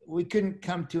 And we couldn't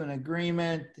come to an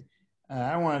agreement.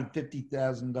 I wanted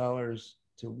 $50,000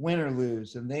 to win or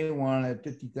lose, and they wanted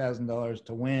 $50,000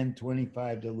 to win,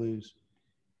 25 to lose.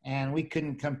 And we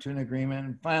couldn't come to an agreement.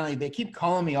 And finally, they keep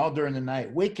calling me all during the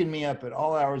night, waking me up at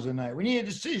all hours of the night. We need a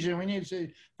decision. We need a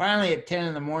decision. Finally, at 10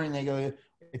 in the morning, they go,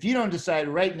 if you don't decide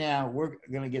right now, we're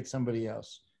going to get somebody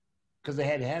else, because they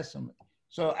had to have somebody.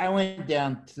 So I went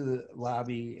down to the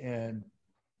lobby and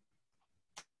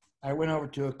I went over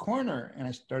to a corner and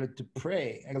I started to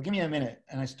pray. I go, give me a minute.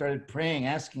 And I started praying,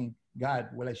 asking God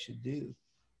what I should do.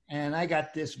 And I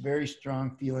got this very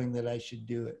strong feeling that I should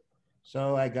do it.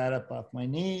 So I got up off my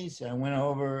knees. I went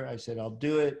over. I said, I'll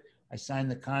do it. I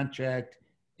signed the contract.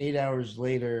 8 hours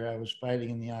later, I was fighting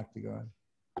in the octagon.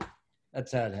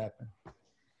 That's how it happened.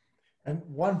 And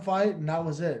one fight, and that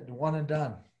was it. One and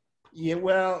done. Yeah,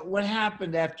 well, what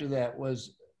happened after that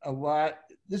was a lot.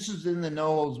 This is in the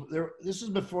no-holds. This is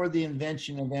before the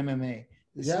invention of MMA.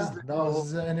 This is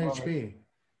NHB.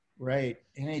 Right,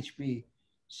 NHB.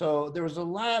 So there was a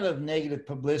lot of negative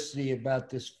publicity about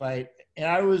this fight. And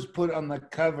I was put on the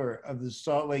cover of the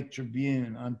Salt Lake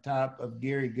Tribune on top of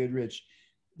Gary Goodrich.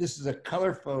 This is a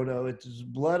color photo. It's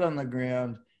blood on the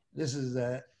ground. This is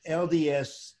a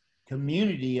LDS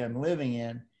community I'm living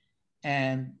in.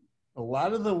 And a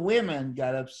lot of the women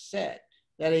got upset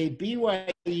that a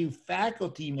BYU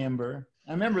faculty member,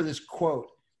 I remember this quote,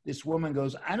 this woman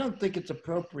goes, I don't think it's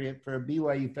appropriate for a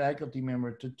BYU faculty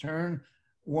member to turn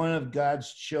one of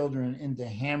God's children into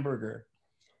hamburger.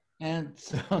 And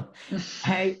so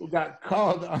I got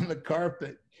called on the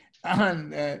carpet.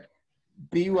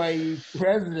 BYU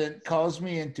president calls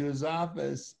me into his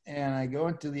office, and I go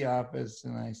into the office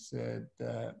and I said,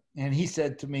 and he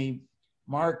said to me,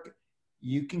 Mark,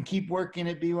 you can keep working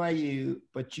at BYU,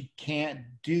 but you can't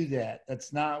do that.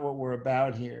 That's not what we're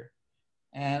about here.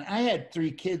 And I had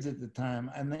 3 kids at the time,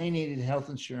 and they needed health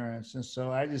insurance. And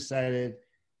so I decided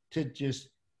to just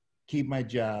keep my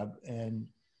job and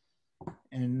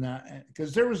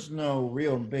because there was no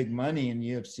real big money in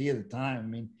UFC at the time. I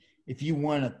mean, if you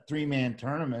won a 3-man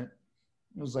tournament,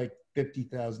 it was like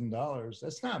 $50,000.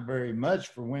 That's not very much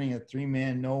for winning a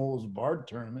 3-man no-holds-barred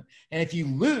tournament. And if you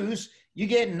lose, you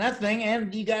get nothing,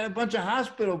 and you got a bunch of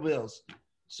hospital bills.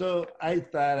 So I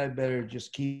thought I better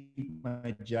just keep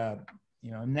my job.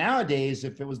 You know, nowadays,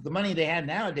 if it was the money they had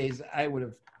nowadays, I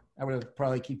would I would have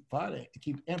probably fought it.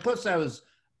 And plus I was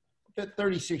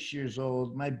 36 years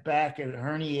old. My back had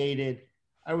herniated.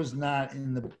 I was not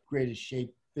in the greatest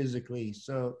shape physically.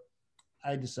 So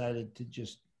I decided to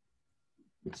just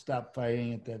stop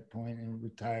fighting at that point and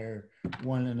retire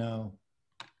 1-0.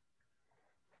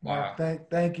 Mark,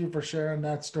 thank you for sharing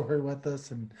that story with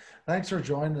us, and thanks for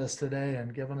joining us today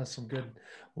and giving us some good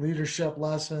leadership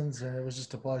lessons. And it was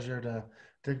just a pleasure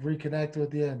to reconnect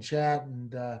with you and chat.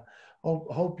 And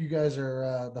hope you guys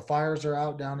are the fires are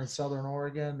out down in Southern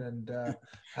Oregon. And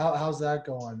how's that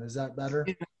going? Is that better?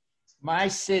 My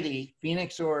city,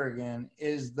 Phoenix, Oregon,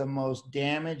 is the most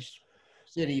damaged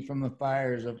city from the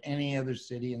fires of any other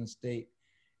city in the state.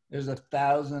 There's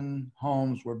 1,000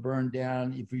 homes were burned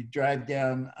down. If you drive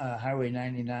down Highway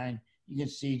 99, you can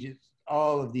see just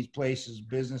all of these places,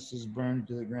 businesses burned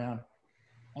to the ground.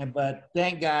 But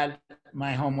thank God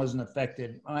my home wasn't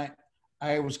affected.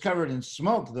 I was covered in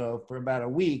smoke though for about a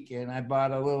week, and I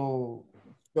bought a little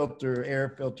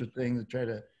air filter thing to try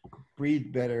to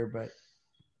breathe better. But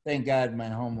thank God my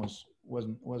home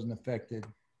wasn't affected.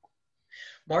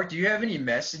 Mark, do you have any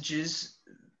messages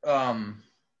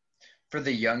for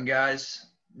the young guys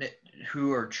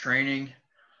who are training?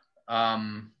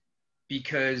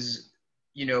 Because,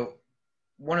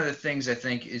 one of the things I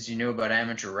think is, about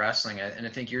amateur wrestling, and I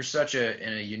think you're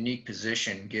in a unique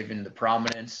position given the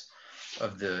prominence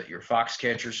of your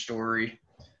Foxcatcher story.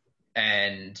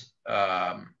 And,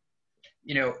 amateur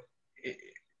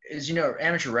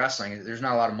wrestling, there's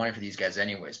not a lot of money for these guys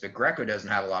anyways, but Greco doesn't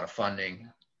have a lot of funding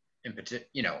in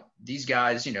particular. These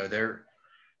guys, they're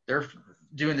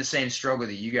doing the same struggle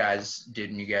that you guys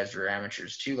did when you guys were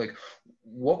amateurs too. Like,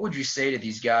 what would you say to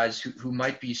these guys who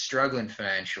might be struggling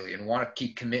financially and want to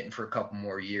keep committing for a couple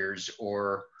more years,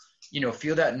 or,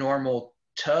 feel that normal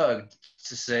tug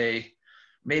to say,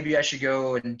 maybe I should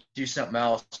go and do something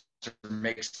else or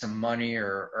make some money,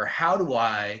 or how do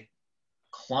I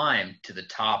climb to the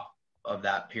top of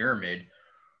that pyramid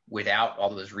without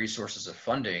all those resources of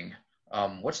funding?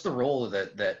 What's the role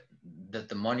that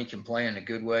the money can play in a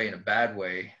good way and a bad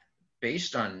way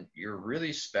based on your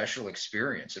really special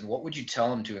experience? And what would you tell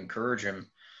them to encourage them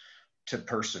to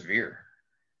persevere?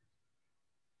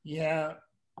 Yeah.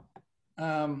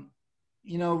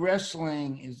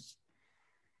 Wrestling is,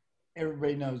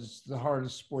 everybody knows it's the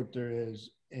hardest sport there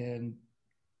is. And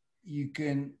you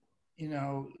can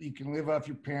live off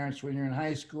your parents when you're in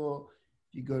high school.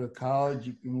 If you go to college,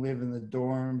 you can live in the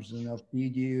dorms and they'll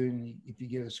feed you. And if you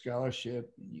get a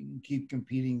scholarship, you can keep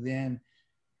competing then.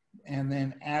 And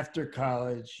then after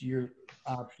college, your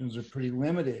options are pretty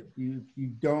limited. You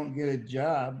don't get a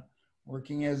job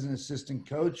working as an assistant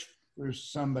coach for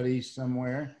somebody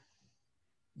somewhere,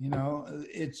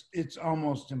 it's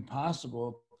almost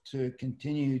impossible to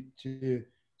continue to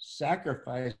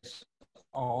sacrifice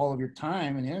all of your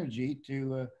time and energy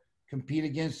to compete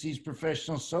against these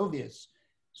professional Soviets.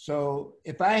 So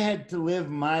if I had to live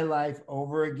my life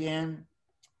over again,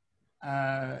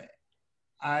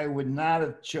 I would not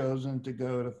have chosen to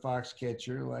go to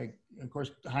Foxcatcher. Like, of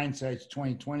course, hindsight's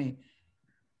 2020.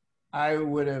 I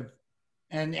would have,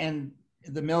 and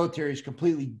the military is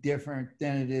completely different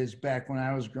than it is back when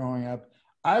I was growing up.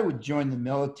 I would join the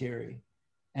military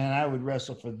and I would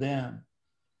wrestle for them.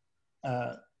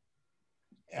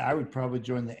 I would probably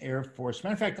join the Air Force.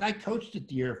 Matter of fact, I coached at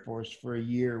the Air Force for a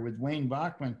year with Wayne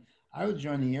Bachman. I would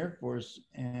join the Air Force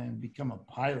and become a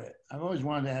pilot. I've always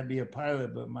wanted to be a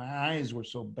pilot, but my eyes were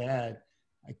so bad,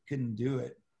 I couldn't do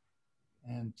it.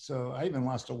 And so I even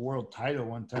lost a world title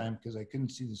one time because I couldn't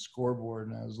see the scoreboard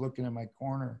and I was looking at my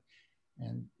corner.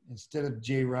 And instead of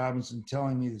Jay Robinson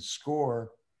telling me the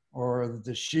score or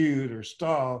to shoot or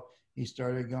stall, he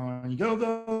started going, go,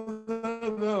 go,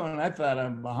 go, go. And I thought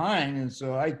I'm behind. And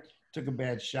so I took a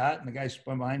bad shot and the guy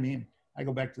spun behind me and I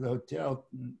go back to the hotel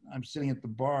and I'm sitting at the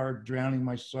bar drowning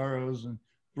my sorrows. And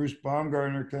Bruce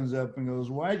Baumgartner comes up and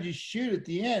goes, why'd you shoot at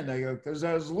the end? I go, because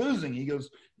I was losing. He goes,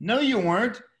 no, you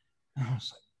weren't. And I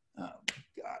was like, oh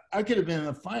my God, I could have been in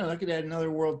the final. I could have had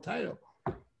another world title.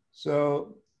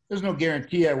 So there's no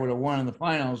guarantee I would have won in the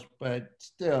finals, but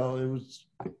still it was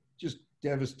just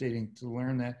devastating to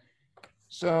learn that.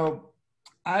 So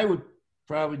I would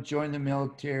probably join the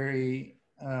military.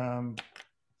 I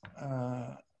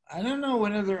don't know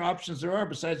what other options there are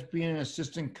besides being an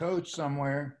assistant coach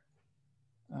somewhere.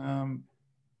 I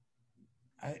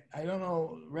don't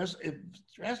know.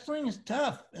 Wrestling is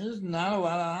tough. There's not a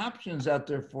lot of options out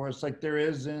there for us like there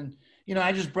is in,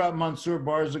 I just brought Mansour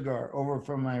Barzagar over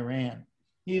from Iran.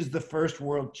 He's the first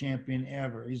world champion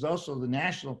ever. He's also the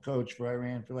national coach for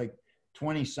Iran for like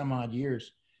 20 some odd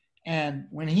years. And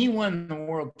when he won the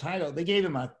world title, they gave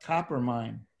him a copper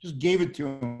mine just gave it to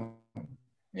him.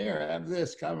 Here, have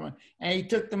this. Come. And he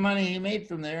took the money he made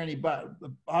from there and he bought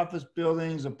office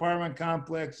buildings, apartment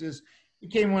complexes,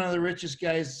 became one of the richest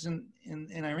guys in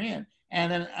Iran. And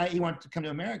then he wanted to come to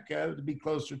America to be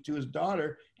closer to his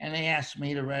daughter. And they asked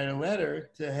me to write a letter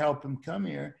to help him come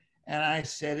here. And I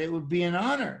said it would be an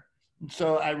honor. And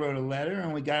so I wrote a letter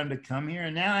and we got him to come here.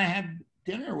 And now I have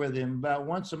dinner with him about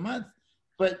once a month.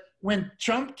 But when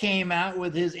Trump came out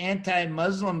with his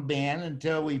anti-Muslim ban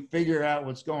until we figure out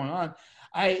what's going on,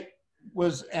 I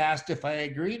was asked if I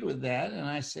agreed with that. And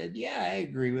I said, yeah, I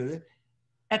agree with it.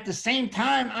 At the same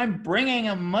time, I'm bringing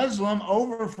a Muslim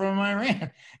over from Iran.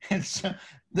 And so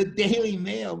the Daily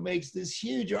Mail makes this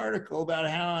huge article about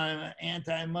how I'm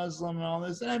anti-Muslim and all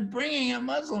this. And I'm bringing a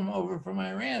Muslim over from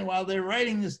Iran while they're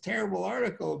writing this terrible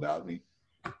article about me.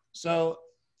 So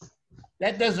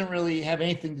that doesn't really have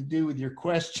anything to do with your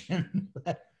question.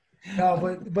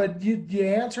 No, but you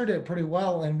answered it pretty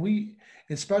well. And we,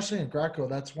 especially in Greco,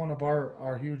 that's one of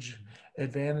our huge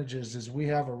advantages is we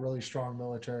have a really strong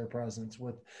military presence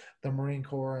with the Marine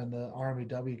Corps and the Army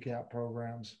WCAP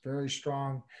programs. Very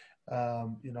strong.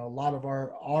 You know, a lot of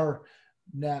our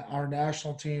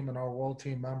national team and our world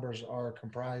team members are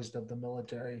comprised of the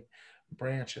military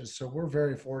branches. So we're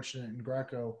very fortunate in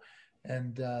Greco.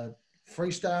 And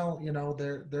freestyle, you know,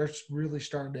 they're really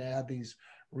starting to add these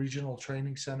regional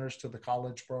training centers to the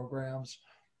college programs.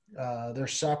 They're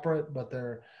separate, but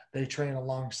they train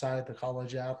alongside the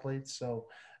college athletes. So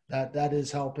that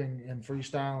is helping in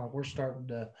freestyle. And we're starting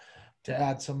to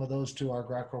add some of those to our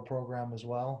Greco program as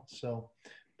well. So,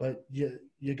 but you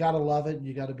got to love it. And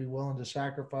you got to be willing to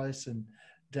sacrifice and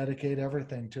dedicate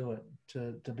everything to it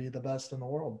to be the best in the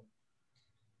world.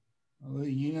 Well,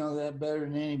 you know that better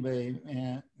than anybody,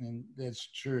 man. And that's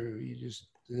true.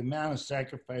 The amount of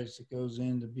sacrifice that goes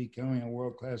into becoming a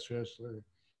world-class wrestler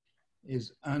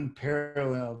is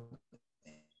unparalleled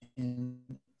in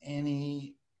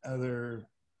any other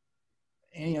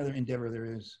endeavor there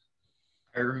is.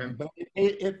 I remember. But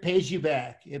it pays you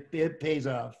back. It pays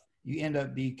off. You end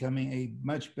up becoming a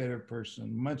much better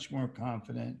person, much more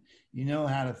confident. You know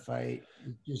how to fight.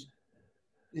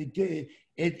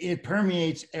 It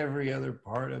permeates every other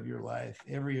part of your life,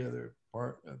 every other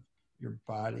part of your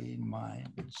body and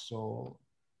mind and soul.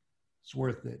 It's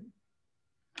worth it.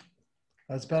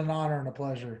 It's been an honor and a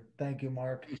pleasure. Thank you,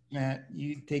 Mark. Matt,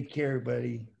 you take care,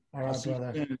 buddy. All right,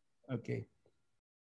 brother. Okay.